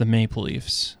against the Maple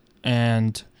Leafs.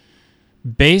 And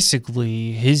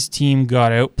basically, his team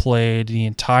got outplayed the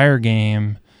entire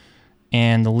game,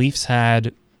 and the Leafs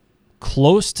had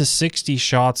close to 60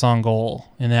 shots on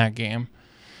goal in that game.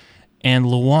 And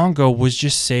Luongo was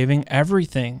just saving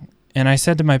everything. And I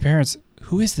said to my parents,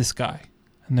 who is this guy?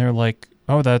 And they're like,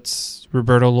 oh, that's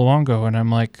Roberto Luongo. And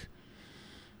I'm like,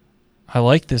 I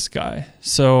like this guy.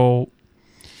 So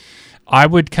I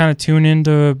would kind of tune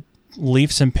into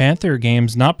Leafs and Panther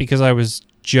games, not because I was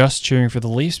just cheering for the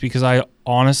Leafs, because I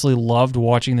honestly loved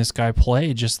watching this guy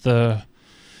play. Just the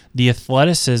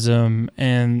athleticism,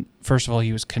 and first of all,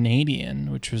 he was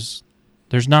Canadian, which was,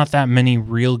 there's not that many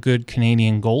real good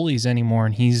Canadian goalies anymore,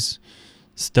 and he's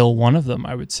still one of them,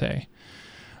 I would say.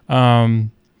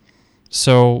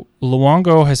 So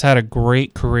Luongo has had a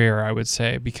great career, I would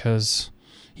say, because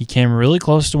he came really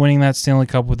close to winning that Stanley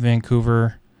Cup with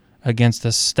Vancouver against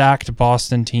a stacked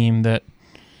Boston team that,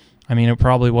 it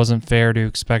probably wasn't fair to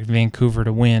expect Vancouver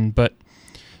to win, but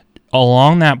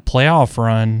along that playoff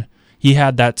run, he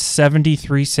had that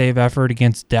 73 save effort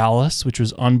against Dallas, which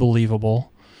was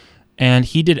unbelievable. And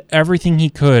he did everything he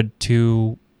could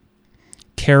to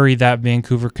carry that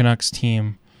Vancouver Canucks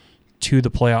team to the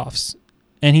playoffs.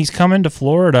 And he's come into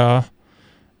Florida,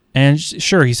 and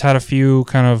sure, he's had a few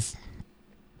kind of,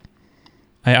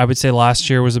 I would say last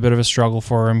year was a bit of a struggle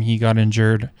for him. He got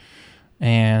injured,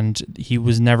 and he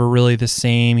was never really the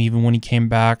same even when he came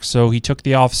back. So he took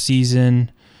the off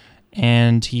season,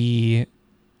 and he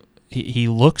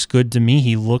looks good to me.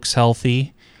 He looks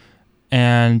healthy.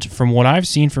 And from what I've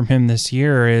seen from him this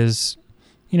year is,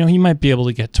 he might be able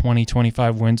to get 20,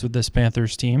 25 wins with this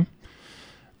Panthers team.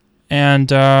 And,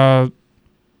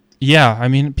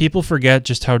 people forget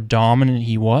just how dominant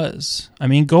he was.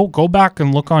 Go back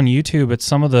and look on YouTube at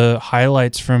some of the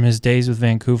highlights from his days with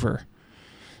Vancouver.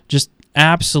 Just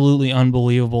absolutely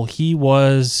unbelievable. He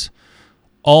was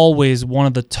always one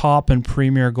of the top and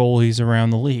premier goalies around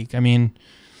the league.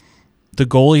 The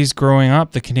goalies growing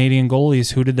up, the Canadian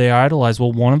goalies, who did they idolize?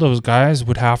 Well, one of those guys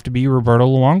would have to be Roberto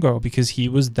Luongo because he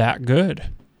was that good.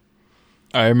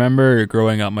 I remember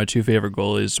growing up, my two favorite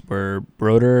goalies were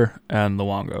Brodeur and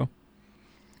Luongo.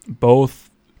 Both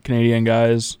Canadian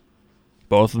guys.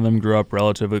 Both of them grew up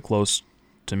relatively close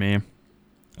to me.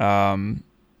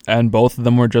 And both of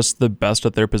them were just the best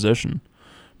at their position.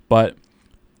 But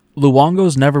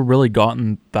Luongo's never really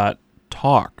gotten that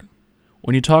talk.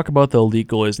 When you talk about the elite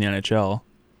goalies in the NHL,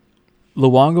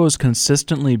 Luongo has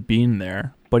consistently been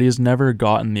there, but he's never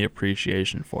gotten the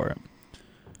appreciation for it.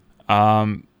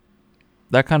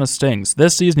 That kind of stings.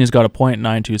 This season, he's got a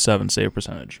 .927 save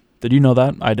percentage. Did you know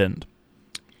that? I didn't.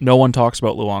 No one talks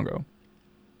about Luongo.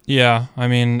 Yeah,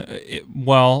 in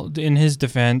his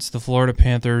defense, the Florida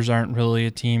Panthers aren't really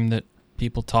a team that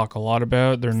people talk a lot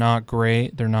about. They're not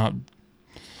great.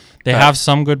 They have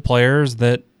some good players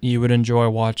that you would enjoy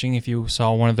watching if you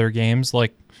saw one of their games,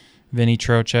 like Vinny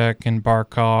Trocheck and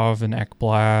Barkov and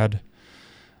Ekblad,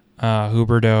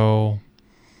 Huberdeau.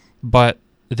 But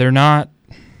they're not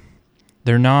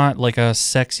like a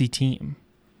sexy team.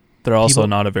 They're also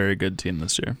not a very good team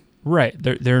this year. Right.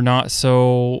 They're not.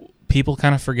 So people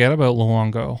kind of forget about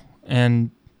Luongo.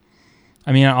 And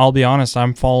I'll be honest,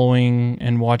 I'm following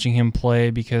and watching him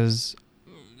play because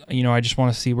I just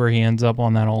want to see where he ends up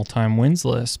on that all-time wins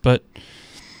list. But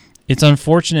it's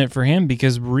unfortunate for him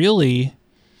because really,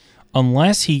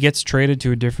 unless he gets traded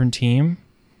to a different team,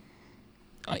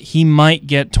 he might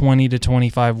get 20 to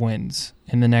 25 wins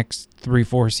in the next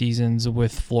 3-4 seasons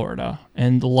with Florida,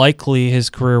 and likely his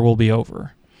career will be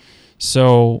over.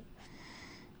 So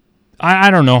I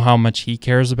don't know how much he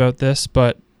cares about this,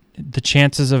 but the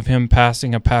chances of him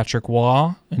passing a Patrick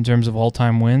Waugh in terms of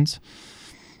all-time wins,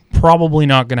 probably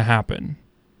not going to happen.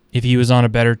 If he was on a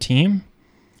better team,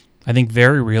 I think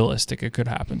very realistic it could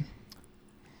happen.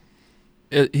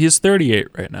 He's 38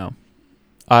 right now.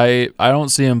 I don't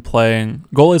see him playing.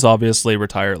 Goalies obviously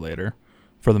retire later,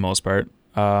 for the most part.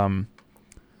 I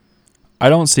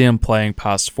don't see him playing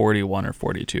past 41 or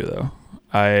 42 though.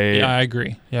 I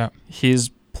agree. Yeah, he's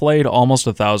played almost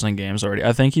 1,000 games already.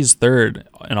 I think he's third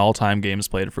in all-time games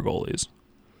played for goalies,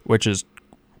 which is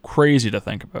crazy to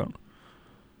think about.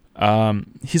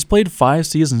 He's played 5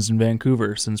 seasons in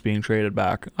Vancouver since being traded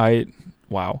back. But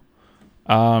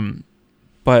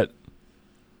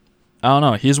I don't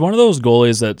know. He's one of those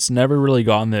goalies that's never really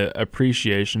gotten the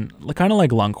appreciation, kind of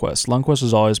like Lundqvist. Lundqvist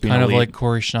has always been kind elite. of like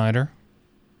Corey Schneider.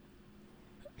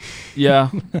 Yeah,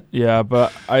 yeah,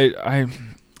 but I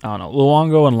don't know.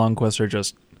 Luongo and Lundqvist are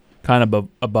just kind of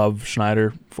above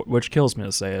Schneider, which kills me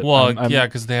to say it. Well, yeah,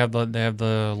 because they have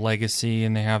the legacy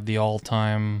and they have the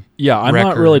all-time. Yeah, I'm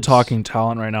records. not really talking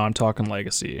talent right now. I'm talking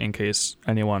legacy. In case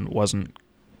anyone wasn't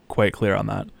quite clear on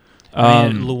that. I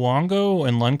mean, Luongo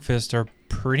and Lundqvist are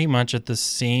pretty much at the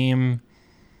same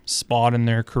spot in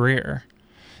their career.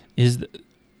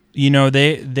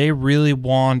 They really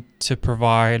want to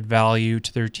provide value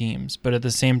to their teams, but at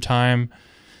the same time,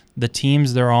 the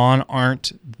teams they're on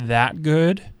aren't that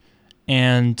good,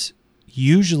 and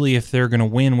usually if they're going to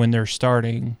win when they're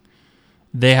starting,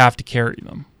 they have to carry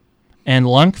them. And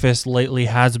Lundqvist lately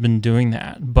has been doing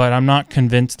that, but I'm not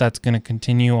convinced that's going to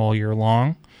continue all year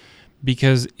long,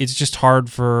 because it's just hard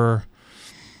for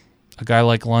a guy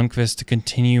like Lundqvist to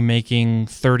continue making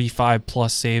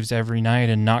 35-plus saves every night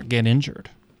and not get injured.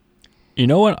 You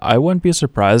know what? I wouldn't be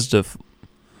surprised if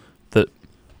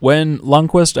when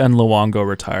Lundqvist and Luongo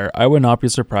retire, I would not be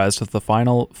surprised if the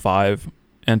final 5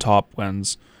 and top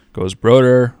wins goes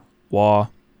Brodeur, Waugh,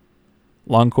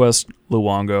 Lundqvist,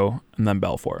 Luongo, and then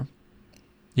Belfour.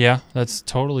 Yeah, that's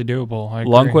totally doable. I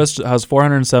agree. Lundqvist has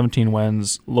 417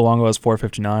 wins. Luongo has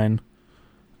 459.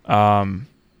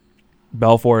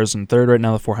 Belfour is in third right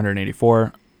now with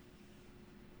 484.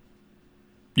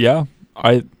 Yeah,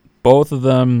 both of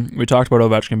them. We talked about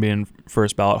Ovechkin being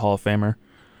first ballot Hall of Famer.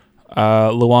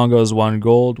 Luongo's won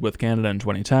gold with Canada in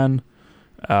 2010.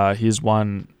 He's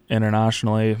won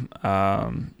internationally.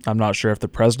 I'm not sure if the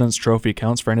President's Trophy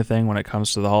counts for anything when it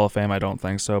comes to the Hall of Fame. I don't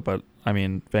think so, but I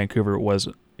mean, Vancouver was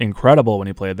incredible when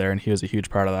he played there, and he was a huge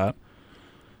part of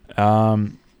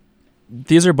that.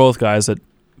 These are both guys that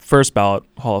first ballot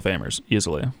Hall of Famers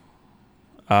easily.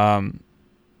 And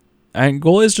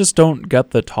goalies just don't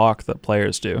get the talk that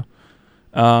players do.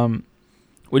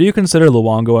 Would you consider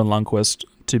Luongo and Lundqvist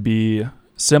to be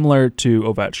similar to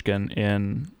Ovechkin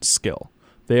in skill?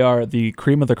 They are the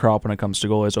cream of the crop when it comes to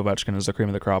goalies. Ovechkin is the cream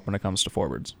of the crop when it comes to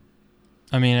forwards.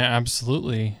 I mean,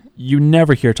 absolutely. You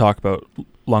never hear talk about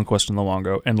Lundqvist and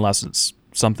Luongo unless it's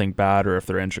something bad or if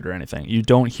they're injured or anything. You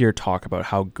don't hear talk about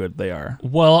how good they are.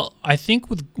 Well, I think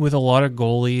with a lot of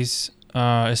goalies,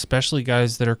 especially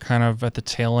guys that are kind of at the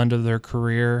tail end of their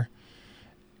career,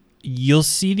 you'll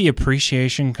see the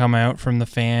appreciation come out from the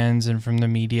fans and from the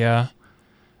media.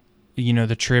 You know,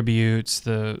 the tributes,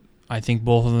 I think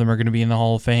both of them are going to be in the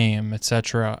Hall of Fame,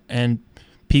 etc. And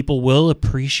people will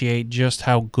appreciate just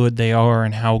how good they are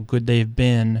and how good they've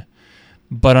been.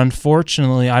 But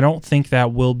unfortunately, I don't think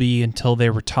that will be until they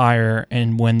retire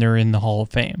and when they're in the Hall of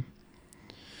Fame.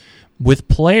 With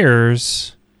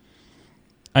players,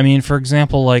 I mean, for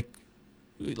example, like,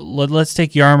 let's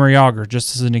take Jaromir Jagr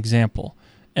just as an example.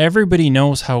 Everybody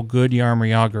knows how good Jaromir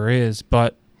Jagr is,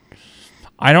 but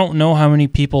I don't know how many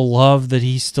people love that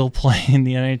he's still playing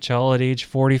the NHL at age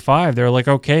 45. They're like,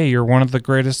 okay, you're one of the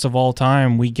greatest of all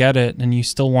time. We get it, and you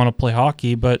still want to play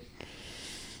hockey, but,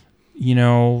 you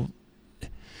know,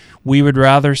 we would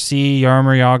rather see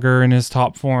Jaromir Jagr in his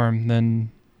top form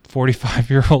than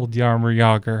 45-year-old Jaromir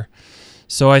Jagr.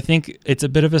 So I think it's a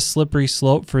bit of a slippery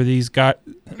slope for these guys.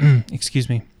 Excuse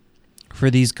me,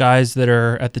 for these guys that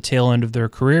are at the tail end of their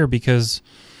career, because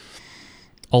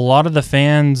a lot of the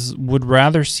fans would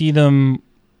rather see them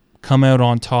come out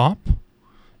on top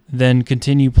than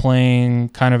continue playing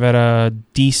kind of at a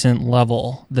decent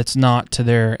level that's not to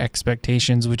their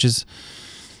expectations, which is,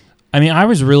 I mean, I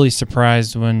was really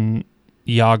surprised when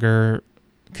Jagr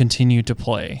continued to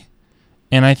play.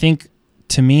 And I think,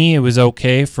 to me, it was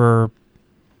okay for,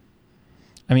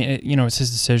 I mean, it's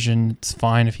his decision. It's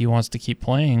fine if he wants to keep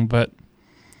playing, but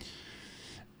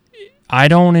I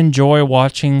don't enjoy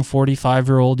watching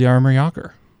 45-year-old Jaromir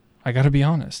Jagr. I got to be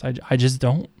honest. I just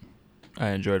don't.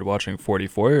 I enjoyed watching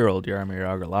 44-year-old Jaromir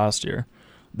Jagr last year.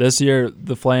 This year,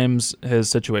 the Flames, his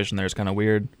situation there is kind of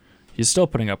weird. He's still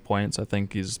putting up points. I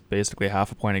think he's basically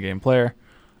half a point a game player,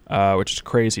 which is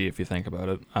crazy if you think about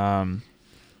it. I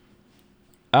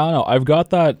don't know. I've got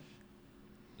that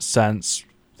sense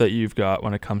that you've got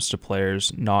when it comes to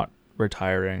players not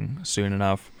retiring soon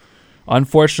enough.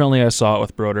 Unfortunately, I saw it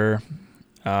with Brodeur.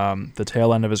 The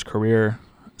tail end of his career,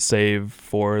 save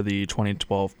for the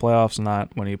 2012 playoffs and that,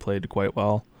 when he played quite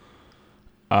well.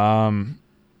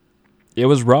 It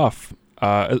was rough.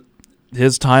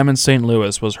 His time in St.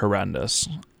 Louis was horrendous.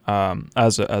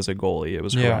 As a goalie, it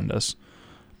was horrendous.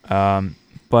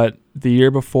 But the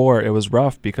year before, it was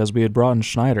rough because we had brought in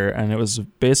Schneider, and it was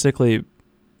basically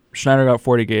Schneider got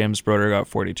 40 games, Brodeur got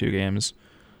 42 games.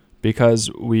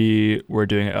 because we were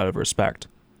doing it out of respect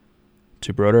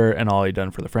to Brodeur and all he'd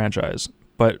done for the franchise.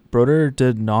 But Brodeur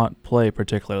did not play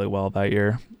particularly well that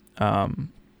year.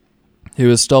 He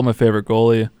was still my favorite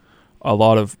goalie. A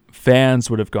lot of fans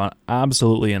would have gone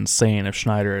absolutely insane if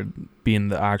Schneider had been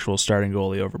the actual starting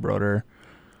goalie over Brodeur.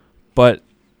 But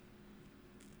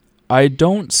I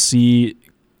don't see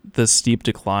the steep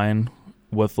decline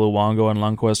with Luongo and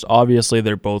Lundqvist. Obviously,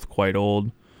 they're both quite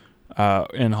old.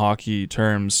 In hockey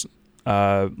terms,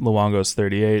 Luongo's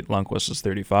 38, Lundqvist is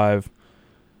 35.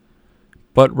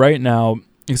 But right now,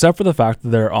 except for the fact that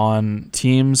they're on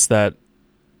teams that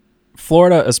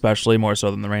Florida, especially more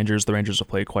so than the Rangers have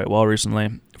played quite well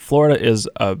recently. Florida is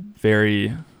a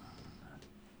very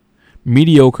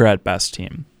mediocre at best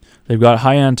team. They've got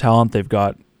high-end talent. They've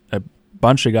got a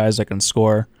bunch of guys that can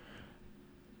score,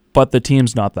 but the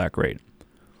team's not that great.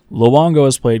 Luongo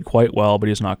has played quite well, but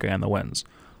he's not getting the wins.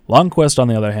 Lundqvist, on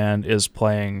the other hand, is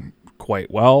playing quite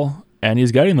well, and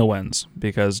he's getting the wins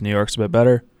because New York's a bit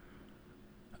better.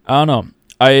 I don't know.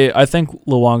 I think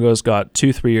Luongo's got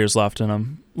 2-3 years left in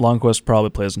him. Lundqvist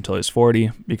probably plays until he's 40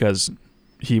 because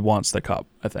he wants the cup,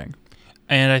 I think.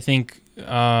 And I think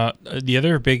the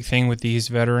other big thing with these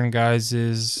veteran guys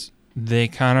is they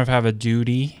kind of have a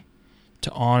duty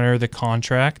to honor the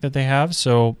contract that they have.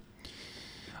 So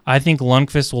I think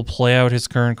Lundqvist will play out his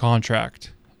current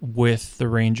contract with the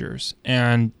Rangers.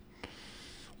 And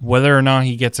whether or not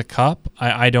he gets a cup,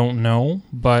 I don't know,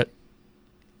 but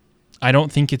I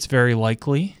don't think it's very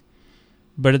likely.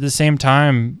 But at the same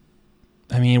time,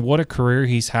 I mean, what a career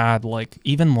he's had. Like,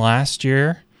 even last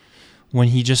year, when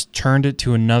he just turned it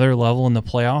to another level in the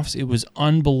playoffs, it was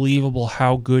unbelievable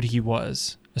how good he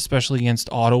was, especially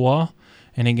against Ottawa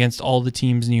and against all the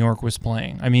teams New York was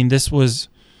playing. I mean, this was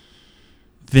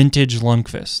vintage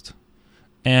Lundqvist.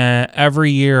 And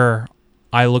every year,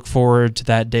 I look forward to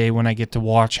that day when I get to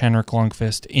watch Henrik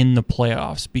Lundqvist in the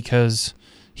playoffs because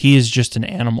he is just an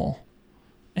animal.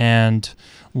 And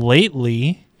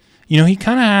lately, he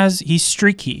kind of he's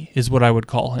streaky is what I would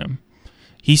call him.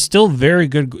 He's still very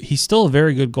good. He's still a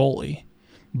very good goalie,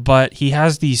 but he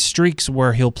has these streaks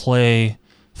where he'll play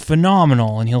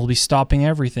phenomenal and he'll be stopping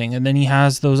everything. And then he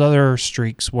has those other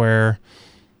streaks where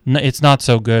it's not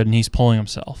so good and he's pulling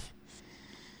himself.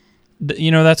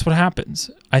 That's what happens.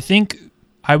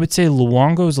 I would say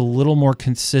Luongo is a little more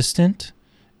consistent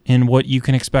in what you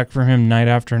can expect from him night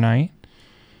after night.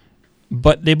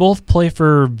 But they both play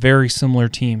for very similar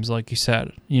teams, like you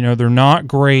said. They're not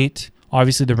great.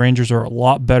 Obviously, the Rangers are a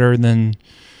lot better than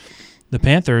the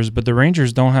Panthers, but the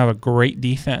Rangers don't have a great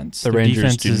defense. The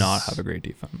Rangers do not have a great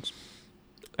defense.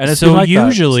 And it's so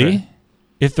usually,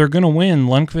 if they're going to win,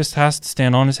 Lundqvist has to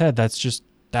stand on his head.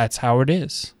 That's how it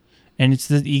is. And it's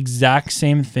the exact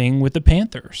same thing with the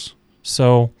Panthers.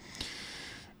 So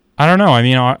I don't know. I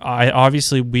mean, I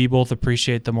obviously we both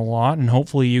appreciate them a lot, and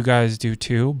hopefully you guys do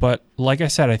too. But like I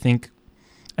said, I think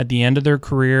at the end of their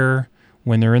career,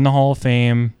 when they're in the Hall of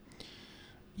Fame,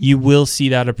 you will see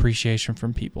that appreciation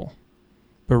from people.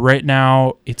 But right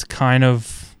now, it's kind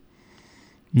of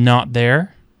not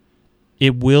there.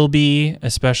 It will be,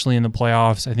 especially in the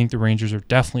playoffs. I think the Rangers are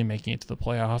definitely making it to the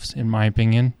playoffs, in my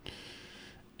opinion.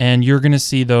 And you're going to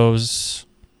see that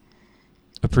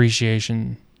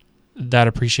appreciation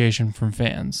from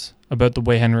fans about the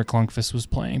way Henrik Lundqvist was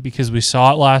playing, because we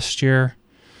saw it last year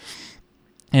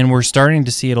and we're starting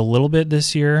to see it a little bit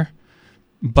this year.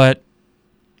 But,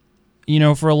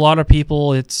 for a lot of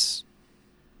people, it's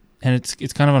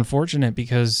kind of unfortunate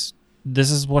because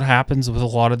this is what happens with a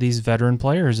lot of these veteran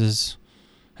players is,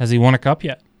 has he won a cup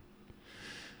yet?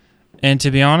 And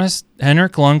to be honest,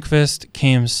 Henrik Lundqvist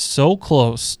came so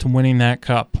close to winning that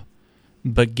cup,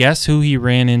 but guess who he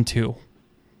ran into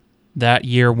that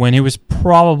year when it was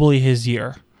probably his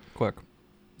year? Quick.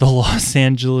 The Los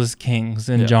Angeles Kings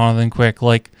and Jonathan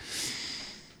Quick.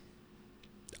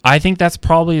 I think that's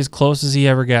probably as close as he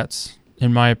ever gets,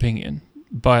 in my opinion.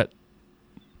 But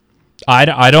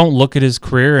I don't look at his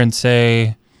career and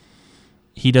say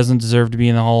he doesn't deserve to be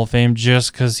in the Hall of Fame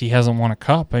just because he hasn't won a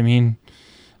cup. I mean,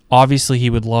 obviously he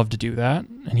would love to do that,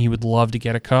 and he would love to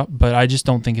get a cup, but I just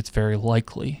don't think it's very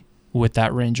likely with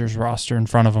that Rangers roster in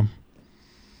front of him.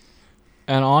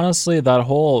 And honestly,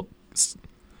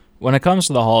 when it comes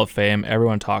to the Hall of Fame,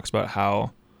 everyone talks about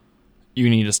how you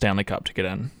need a Stanley Cup to get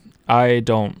in. I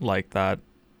don't like that.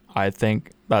 I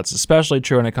think that's especially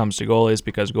true when it comes to goalies,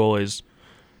 because goalies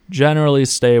generally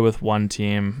stay with one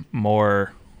team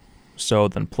more so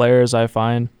than players, I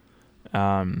find.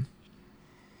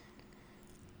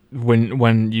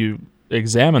 When you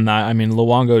examine that, I mean,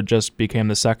 Luongo just became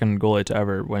the second goalie to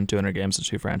ever win 200 games to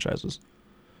two franchises.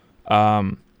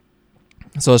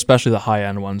 So especially the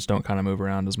high-end ones don't kind of move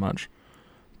around as much.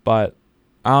 But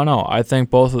I don't know. I think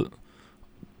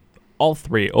all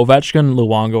three, Ovechkin,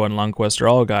 Luongo, and Lundqvist, are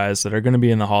all guys that are going to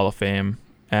be in the Hall of Fame.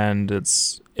 And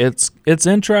it's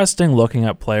interesting looking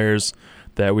at players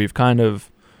that we've kind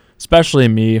of, especially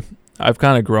me, I've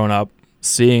kind of grown up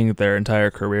seeing their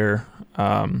entire career.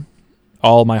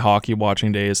 All my hockey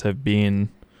watching days have been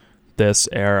this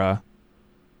era.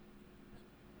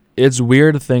 It's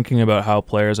weird thinking about how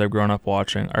players I've grown up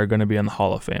watching are going to be in the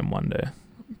Hall of Fame one day,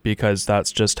 because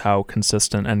that's just how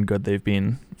consistent and good they've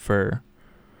been for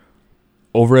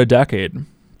over a decade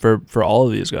for all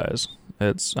of these guys.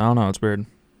 I don't know, it's weird.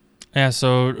 Yeah,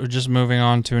 so just moving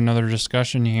on to another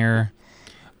discussion here.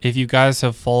 If you guys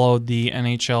have followed the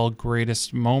NHL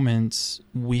greatest moments,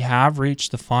 we have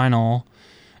reached the final,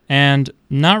 and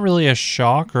not really a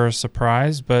shock or a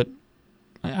surprise, but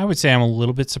I would say I'm a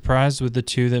little bit surprised with the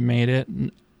two that made it.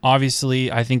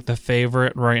 Obviously, I think the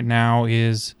favorite right now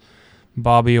is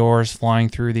Bobby Orr's flying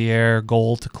through the air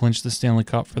goal to clinch the Stanley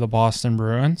Cup for the Boston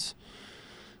Bruins.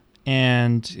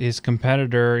 And his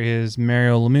competitor is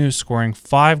Mario Lemieux, scoring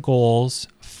 5 goals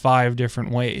 5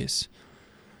 different ways.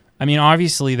 I mean,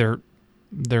 obviously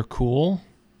they're cool,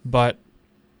 but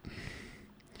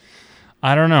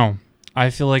I don't know.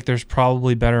 I feel like there's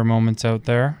probably better moments out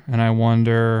there, and I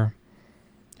wonder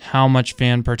how much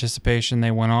fan participation they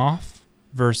went off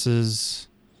versus,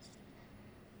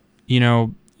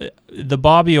 the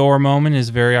Bobby Orr moment is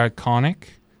very iconic.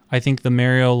 I think the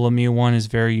Mario Lemieux one is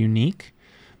very unique,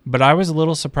 but I was a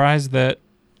little surprised that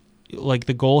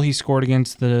the goal he scored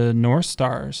against the North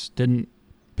Stars didn't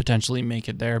potentially make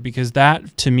it there, because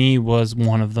that to me was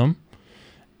one of them.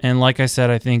 And like I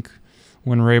said, I think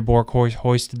when Ray Bourque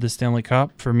hoisted the Stanley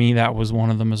Cup, for me that was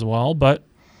one of them as well. But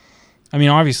I mean,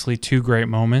 obviously 2 great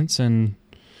moments, and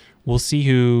we'll see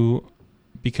who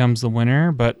becomes the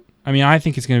winner. But I mean, I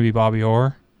think it's going to be Bobby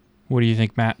Orr. What do you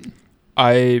think, Matt?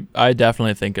 I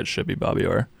definitely think it should be Bobby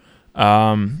Orr.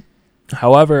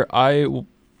 However, I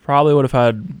probably would have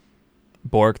had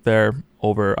Bourque there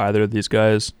over either of these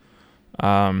guys.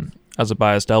 As a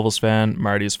biased Devils fan,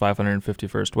 Marty's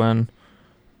 551st win,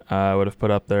 I would have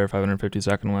put up their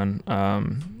 552nd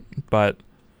win. But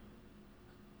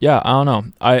yeah, I don't know.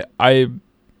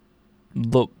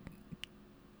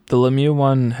 The Lemieux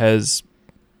one has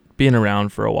been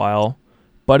around for a while,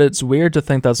 but it's weird to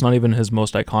think that's not even his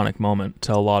most iconic moment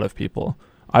to a lot of people.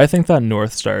 I think that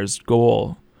North Stars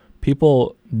goal,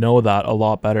 people know that a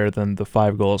lot better than the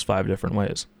 5 goals 5 different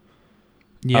ways.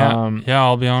 Yeah,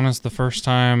 I'll be honest. The first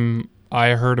time I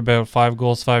heard about 5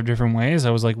 goals 5 different ways, I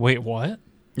was like, wait, what?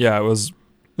 Yeah, it was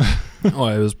it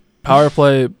was power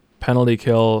play, penalty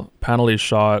kill, penalty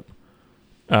shot,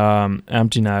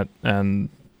 empty net, and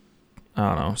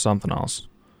I don't know, something else.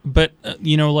 But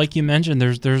like you mentioned,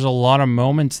 there's a lot of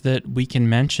moments that we can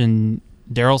mention.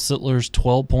 Daryl Sittler's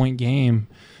 12-point game.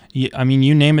 I mean,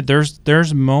 you name it.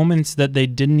 There's moments that they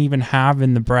didn't even have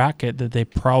in the bracket that they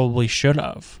probably should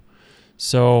have.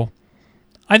 So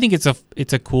I think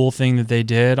it's a cool thing that they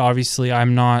did. Obviously,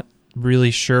 I'm not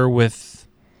really sure with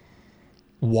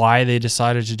why they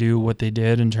decided to do what they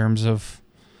did in terms of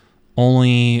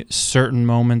only certain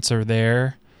moments are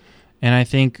there. And I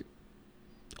think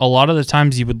a lot of the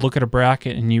times you would look at a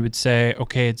bracket and you would say,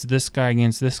 okay, it's this guy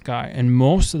against this guy. And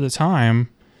most of the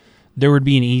time, there would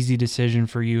be an easy decision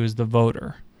for you as the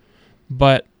voter.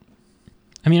 But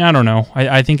I mean, I don't know.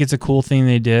 I think it's a cool thing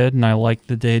they did, and I like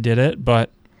that they did it.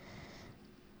 But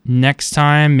next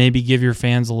time, maybe give your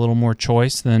fans a little more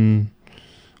choice than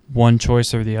one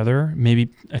choice or the other. Maybe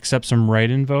accept some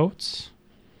write-in votes.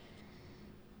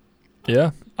 Yeah.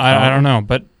 I don't know.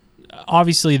 But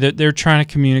obviously, they're trying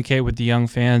to communicate with the young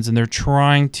fans, and they're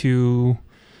trying to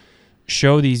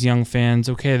show these young fans,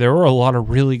 okay, there were a lot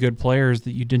of really good players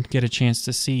that you didn't get a chance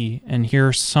to see, and here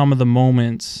are some of the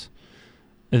moments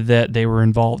that they were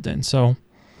involved in. So,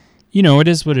 it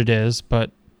is what it is,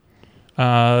 but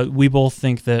we both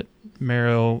think that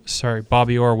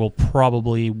Bobby Orr will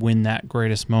probably win that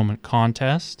greatest moment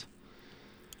contest.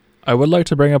 I would like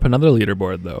to bring up another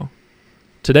leaderboard, though.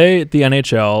 Today, the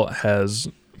NHL has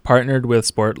partnered with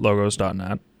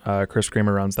sportlogos.net. Chris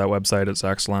Creamer runs that website. It's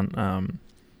excellent.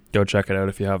 Go check it out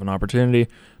if you have an opportunity.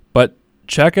 But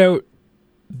check out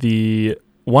the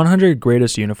 100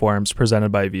 greatest uniforms presented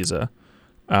by Visa.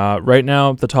 Right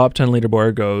now, the top 10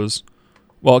 leaderboard goes...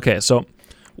 Well, okay, so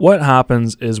what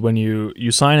happens is when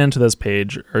you sign into this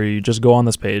page, or you just go on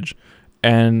this page,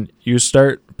 and you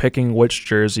start picking which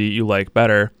jersey you like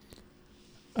better,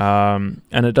 and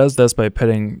it does this by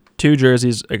pitting 2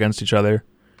 jerseys against each other.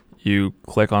 You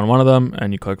click on one of them,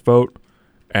 and you click vote,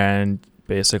 and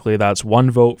basically that's 1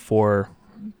 vote for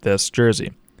this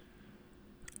jersey.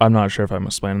 I'm not sure if I'm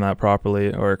explaining that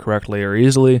properly or correctly or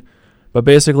easily, but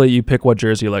basically you pick what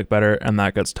jersey you like better, and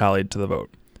that gets tallied to the vote.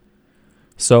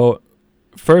 So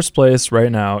first place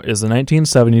right now is the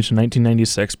 1970 to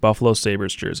 1996 Buffalo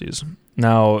Sabres jerseys.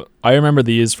 Now, I remember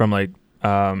these from like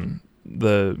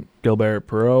the Gilbert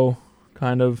Perreault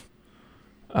kind of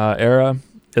era.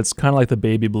 It's kind of like the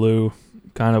baby blue,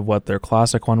 kind of what their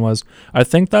classic one was. I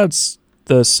think that's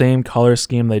the same color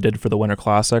scheme they did for the Winter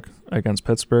Classic against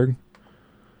Pittsburgh.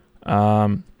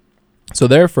 So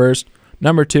they're first.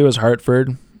 Number 2 is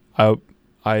Hartford. I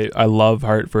love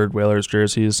Hartford Whalers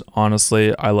jerseys.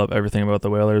 Honestly, I love everything about the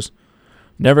Whalers.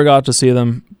 Never got to see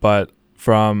them, but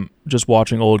from just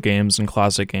watching old games and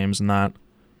classic games and that,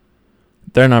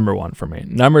 they're number 1 for me.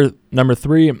 Number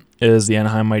 3 is the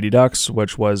Anaheim Mighty Ducks,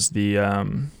 which was the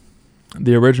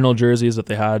original jerseys that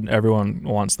they had. Everyone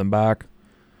wants them back.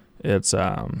 It's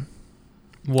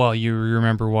Well, you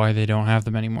remember why they don't have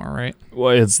them anymore, right? Well,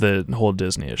 it's the whole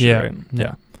Disney issue, right?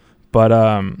 Yeah. But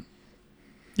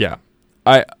yeah.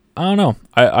 I don't know.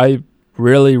 I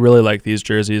really, really like these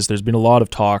jerseys. There's been a lot of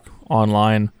talk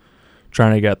online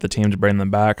trying to get the team to bring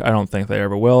them back. I don't think they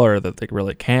ever will, or that they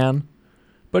really can.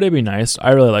 But it'd be nice.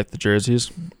 I really like the jerseys.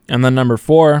 And then number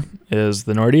 4 is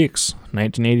the Nordiques,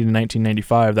 1980 to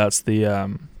 1995.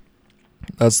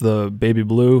 That's the baby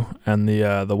blue and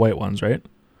the white ones, right?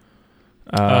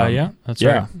 Yeah, that's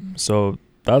right. So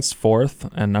that's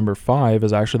 4th, and number 5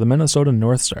 is actually the Minnesota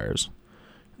North Stars.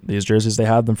 These jerseys, they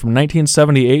had them from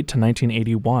 1978 to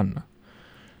 1981.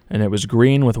 And it was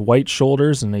green with white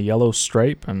shoulders and a yellow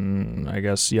stripe and I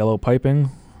guess yellow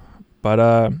piping.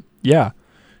 But yeah,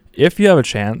 if you have a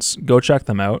chance, go check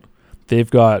them out. They've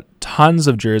got tons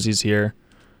of jerseys here.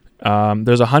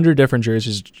 There's 100 different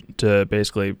jerseys to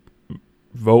basically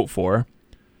vote for.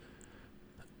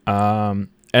 And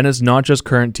it's not just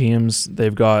current teams.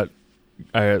 They've got,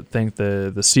 I think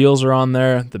the Seals are on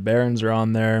there, the Barons are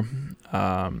on there,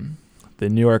 the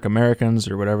New York Americans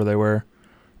or whatever they were.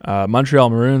 Montreal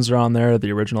Maroons are on there,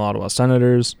 the original Ottawa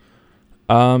Senators.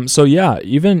 So yeah,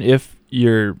 even if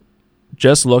you're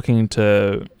just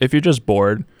if you're just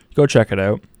bored, go check it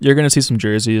out. You're going to see some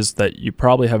jerseys that you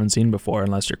probably haven't seen before,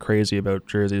 unless you're crazy about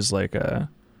jerseys like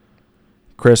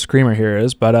Chris Creamer here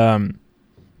is. But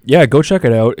yeah, go check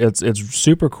it out. It's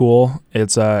super cool.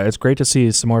 It's great to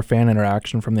see some more fan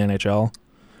interaction from the NHL.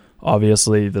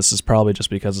 Obviously, this is probably just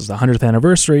because it's the 100th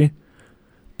anniversary,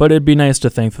 but it'd be nice to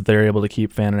think that they're able to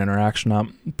keep fan interaction up.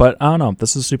 But I don't know.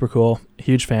 This is super cool.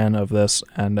 Huge fan of this,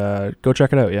 and go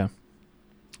check it out, yeah.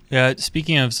 Yeah,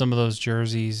 speaking of some of those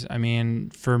jerseys, I mean,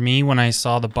 for me, when I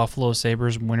saw the Buffalo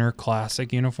Sabres Winter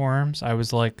Classic uniforms, I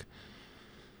was like,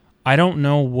 I don't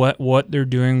know what they're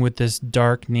doing with this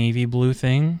dark navy blue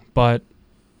thing, but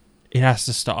it has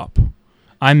to stop.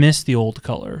 I miss the old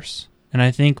colors, and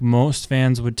I think most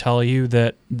fans would tell you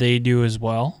that they do as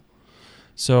well.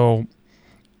 So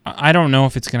I don't know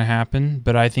if it's going to happen,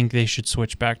 but I think they should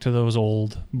switch back to those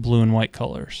old blue and white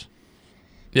colors.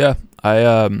 Yeah,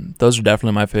 those are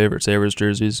definitely my favorite Sabres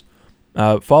jerseys.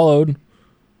 Followed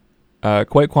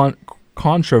quite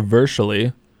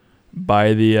controversially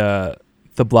by the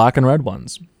black and red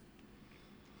ones.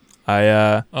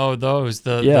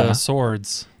 The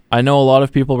swords. I know a lot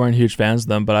of people weren't huge fans of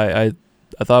them, but I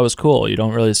thought it was cool. You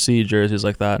don't really see jerseys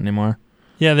like that anymore.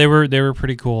 Yeah, they were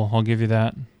pretty cool. I'll give you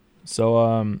that.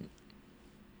 So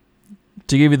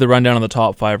to give you the rundown of the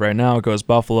top 5 right now, it goes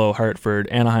Buffalo, Hartford,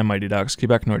 Anaheim Mighty Ducks,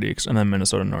 Quebec Nordiques, and then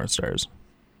Minnesota North Stars.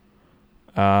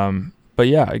 But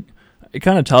yeah, it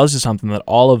kind of tells you something that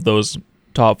all of those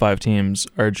top 5 teams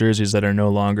are jerseys that are no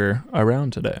longer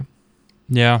around today.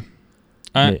 Yeah.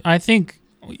 I think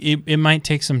it might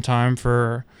take some time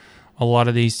for a lot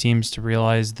of these teams to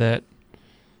realize that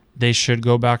they should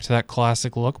go back to that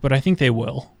classic look, but I think they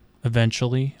will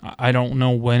eventually. I don't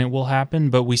know when it will happen,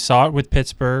 but we saw it with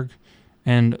Pittsburgh,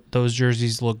 and those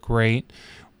jerseys look great.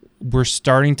 We're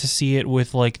starting to see it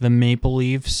with like the Maple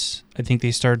Leafs. I think they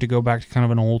started to go back to kind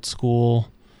of an old school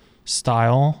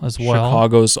style as well.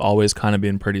 Chicago's always kind of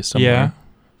been pretty similar. Yeah.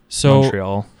 So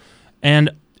Montreal. And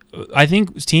I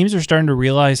think teams are starting to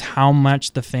realize how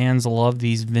much the fans love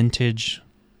these vintage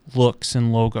looks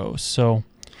and logos. So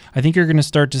I think you're going to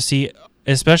start to see,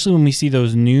 especially when we see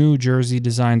those new jersey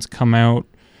designs come out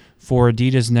for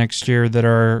Adidas next year that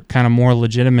are kind of more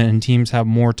legitimate and teams have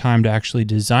more time to actually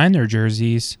design their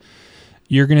jerseys,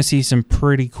 you're going to see some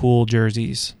pretty cool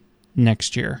jerseys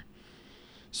next year.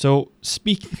 So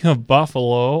speaking of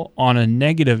Buffalo, on a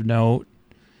negative note,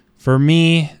 for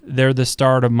me, they're the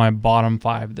start of my bottom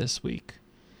 5 this week.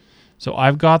 So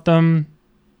I've got them,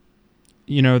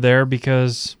 there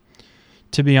because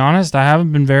to be honest, I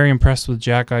haven't been very impressed with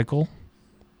Jack Eichel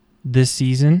this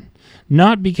season.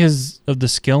 Not because of the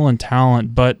skill and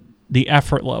talent, but the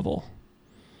effort level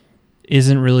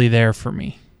isn't really there for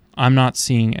me. I'm not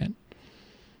seeing it.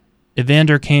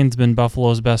 Evander Kane's been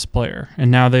Buffalo's best player,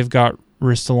 and now they've got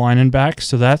Ristolainen back,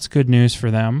 so that's good news for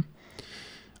them.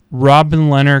 Robin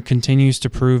Lehner continues to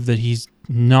prove that he's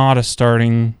not a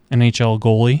starting NHL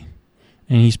goalie,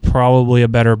 and he's probably a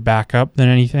better backup than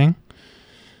anything.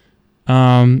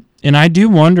 And I do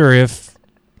wonder if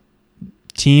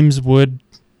teams would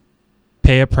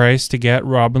pay a price to get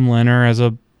Robin Lehner as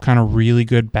a kind of really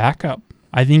good backup.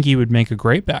 I think he would make a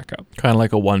great backup. Kind of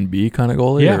like a 1B kind of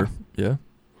goalie? Yeah. Yeah.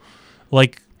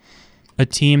 Like a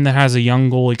team that has a young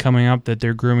goalie coming up that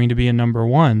they're grooming to be a number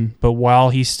one, but while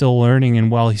he's still learning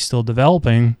and while he's still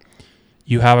developing,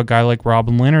 you have a guy like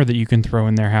Robin Lehner that you can throw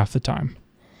in there half the time.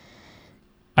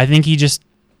 I think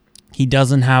he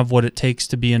doesn't have what it takes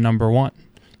to be a number one.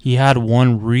 He had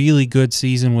one really good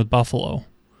season with Buffalo,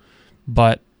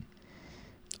 but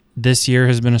this year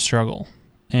has been a struggle,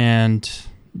 and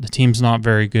the team's not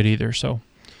very good either. So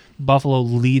Buffalo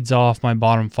leads off my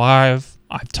bottom five.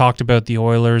 I've talked about the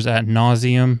Oilers ad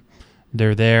nauseum.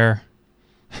 They're there.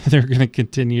 They're going to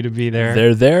continue to be there.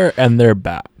 They're there, and they're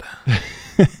bad.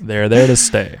 They're there to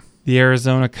stay. The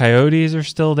Arizona Coyotes are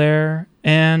still there,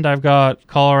 and I've got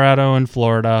Colorado and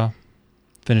Florida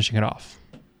finishing it off.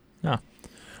 Yeah.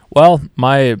 Well,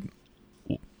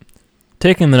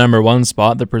 taking the number one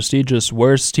spot, the prestigious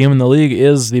worst team in the league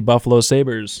is the Buffalo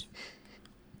Sabres.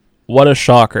 What a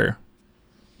shocker.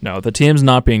 No, the team's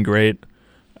not being great.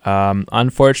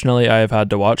 Unfortunately, I have had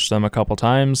to watch them a couple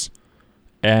times,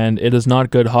 and it is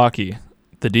not good hockey.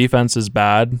 The defense is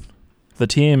bad. The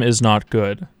team is not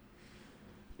good.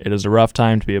 It is a rough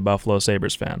time to be a Buffalo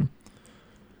Sabres fan.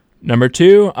 Number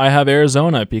 2, I have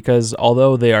Arizona, because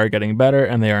although they are getting better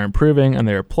and they are improving and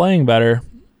they are playing better,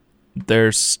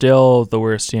 they're still the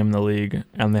worst team in the league,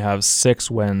 and they have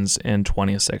 6 wins in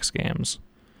 26 games.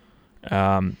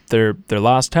 Their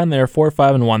last 10, they are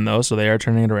 4-5-1 though, so they are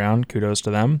turning it around. Kudos to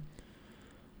them.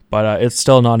 But it's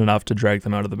still not enough to drag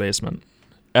them out of the basement.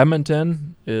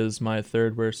 Edmonton is my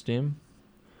third worst team,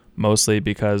 mostly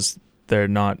because they're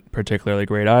not particularly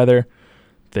great either.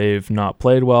 They've not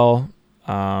played well.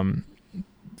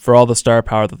 For all the star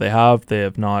power that they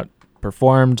have not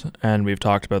performed, and we've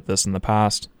talked about this in the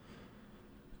past.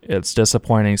 It's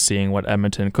disappointing seeing what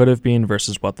Edmonton could have been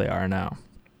versus what they are now.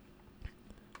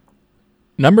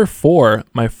 Number 4,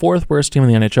 my fourth worst team in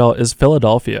the NHL is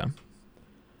Philadelphia.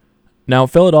 Now,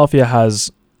 Philadelphia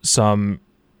has some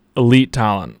elite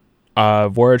talent.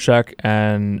 Voracek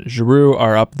and Giroux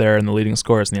are up there in the leading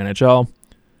scorers in the NHL.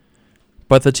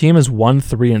 But the team is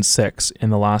 1-3-6 in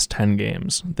the last 10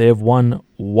 games. They have won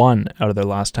 1 out of their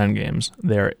last 10 games.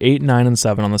 They are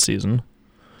 8-9-7 on the season.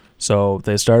 So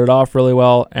they started off really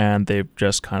well, and they've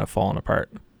just kind of fallen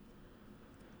apart.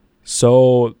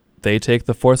 So they take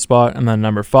the 4th spot, and then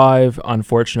number 5.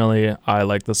 Unfortunately, I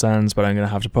like the Sens, but I'm going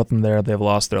to have to put them there. They've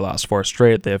lost their last 4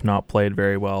 straight. They have not played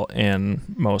very well in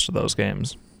most of those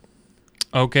games.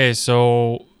 Okay,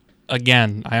 so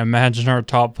again, I imagine our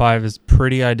top 5 is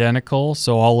pretty identical,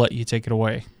 so I'll let you take it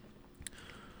away.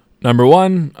 Number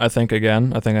 1, I think I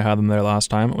had them there last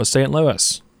time, it was St.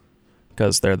 Louis,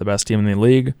 because they're the best team in the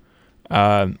league.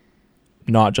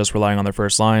 Not just relying on their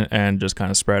first line and just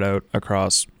kind of spread out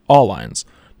across all lines.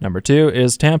 Number 2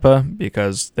 is Tampa,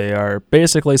 because they are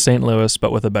basically St. Louis,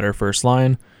 but with a better first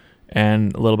line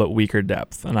and a little bit weaker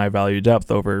depth. And I value depth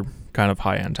over kind of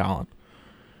high-end talent.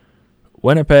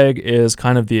 Winnipeg is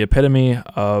kind of the epitome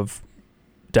of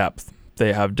depth.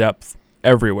 They have depth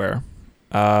everywhere.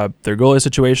 Their goalie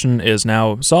situation is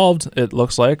now solved, it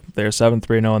looks like. They're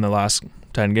 7-3-0 in their last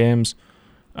 10 games.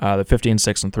 They're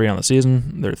 15-6-3 on the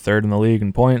season. They're 3rd in the league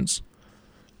in points.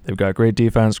 They've got great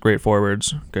defense, great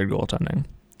forwards, good goaltending.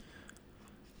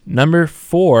 Number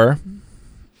 4,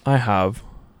 I have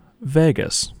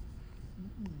Vegas.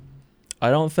 I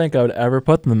don't think I would ever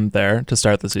put them there to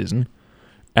start the season,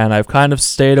 and I've kind of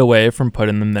stayed away from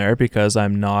putting them there because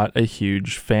I'm not a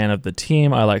huge fan of the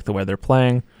team. I like the way they're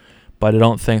playing, but I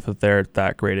don't think that they're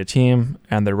that great a team,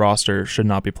 and their roster should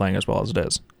not be playing as well as it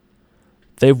is.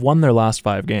 They've won their last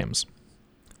 5 games.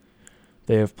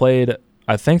 They have played,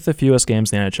 I think, the fewest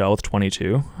games in the NHL with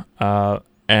 22,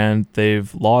 and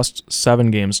they've lost 7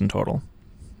 games in total.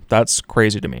 That's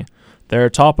crazy to me. They're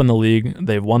top in the league.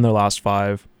 They've won their last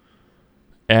 5,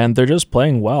 and they're just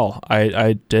playing well.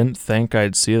 I didn't think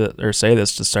I'd see that or say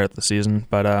this to start the season,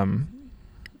 but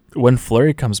when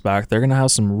Fleury comes back, they're going to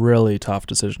have some really tough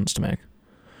decisions to make.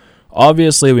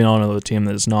 Obviously, we all know the team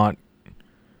that is not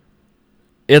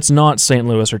It's not St.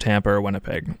 Louis or Tampa or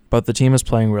Winnipeg, but the team is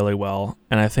playing really well,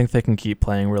 and I think they can keep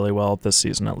playing really well this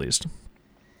season at least.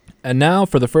 And now,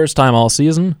 for the first time all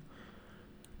season,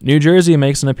 New Jersey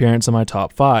makes an appearance in my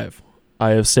top 5. I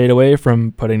have stayed away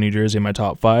from putting New Jersey in my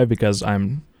top 5 because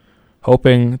I'm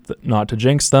hoping not to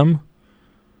jinx them.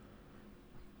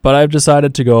 But I've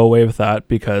decided to go away with that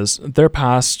because their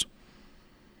past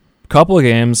couple of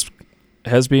games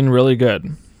has been really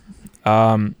good.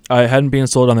 I hadn't been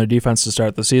sold on their defense to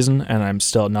start the season, and I'm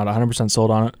still not 100%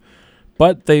 sold on it.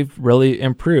 But they've really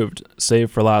improved, save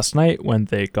for last night when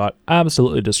they got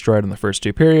absolutely destroyed in the first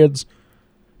 2 periods.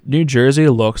 New Jersey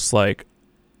looks like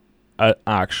an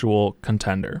actual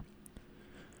contender.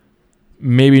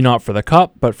 Maybe not for the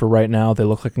cup, but for right now, they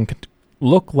look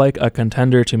like a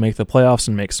contender to make the playoffs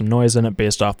and make some noise in it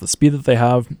based off the speed that they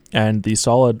have and the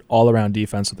solid all-around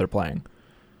defense that they're playing.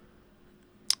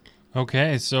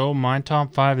 Okay, so my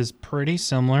top 5 is pretty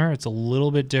similar. It's a little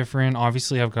bit different.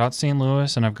 Obviously, I've got St.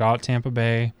 Louis and I've got Tampa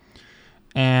Bay.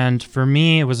 And for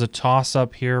me, it was a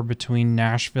toss-up here between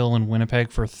Nashville and Winnipeg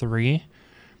for 3.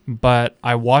 But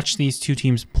I watched these two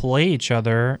teams play each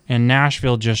other, and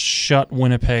Nashville just shut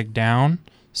Winnipeg down.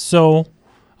 So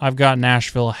I've got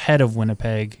Nashville ahead of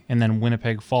Winnipeg and then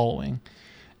Winnipeg following.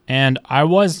 And I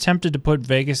was tempted to put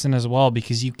Vegas in as well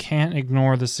because you can't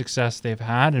ignore the success they've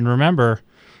had. And remember,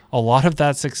 a lot of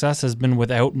that success has been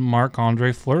without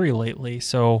Marc-Andre Fleury lately.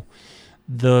 So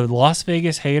the Las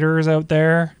Vegas haters out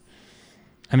there,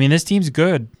 I mean, this team's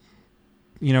good.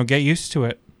 Get used to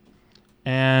it.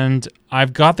 And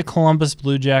I've got the Columbus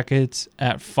Blue Jackets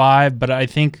at 5, but I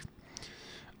think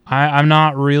I'm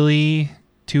not really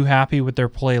too happy with their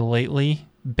play lately.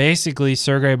 Basically,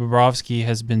 Sergei Bobrovsky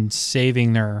has been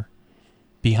saving their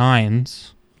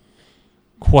behinds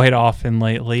quite often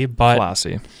lately. But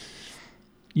classy.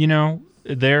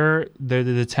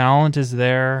 The talent is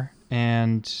there,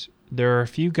 and there are a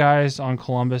few guys on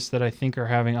Columbus that I think are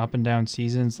having up and down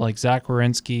seasons. Like Zach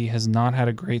Werenski has not had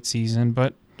a great season,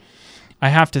 but I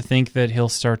have to think that he'll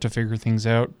start to figure things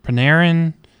out.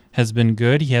 Panarin has been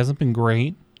good. He hasn't been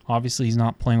great. Obviously, he's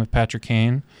not playing with Patrick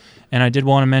Kane. And I did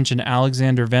want to mention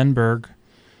Alexander Venberg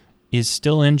is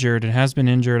still injured and has been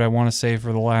injured, I want to say,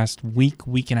 for the last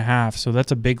week and a half. So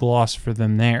that's a big loss for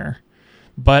them there.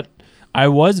 But I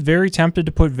was very tempted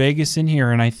to put Vegas in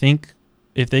here, and I think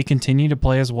if they continue to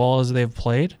play as well as they've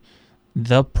played,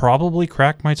 they'll probably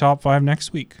crack my top 5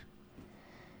 next week.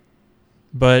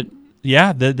 But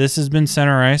yeah, this has been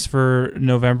Center Ice for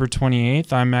November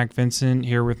 28th. I'm Mac Vincent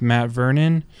here with Matt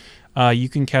Vernon. You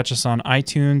can catch us on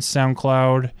iTunes,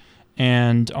 SoundCloud,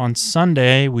 and on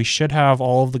Sunday we should have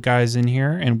all of the guys in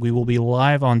here, and we will be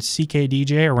live on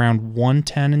CKDJ around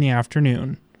 1:10 in the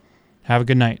afternoon. Have a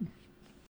good night.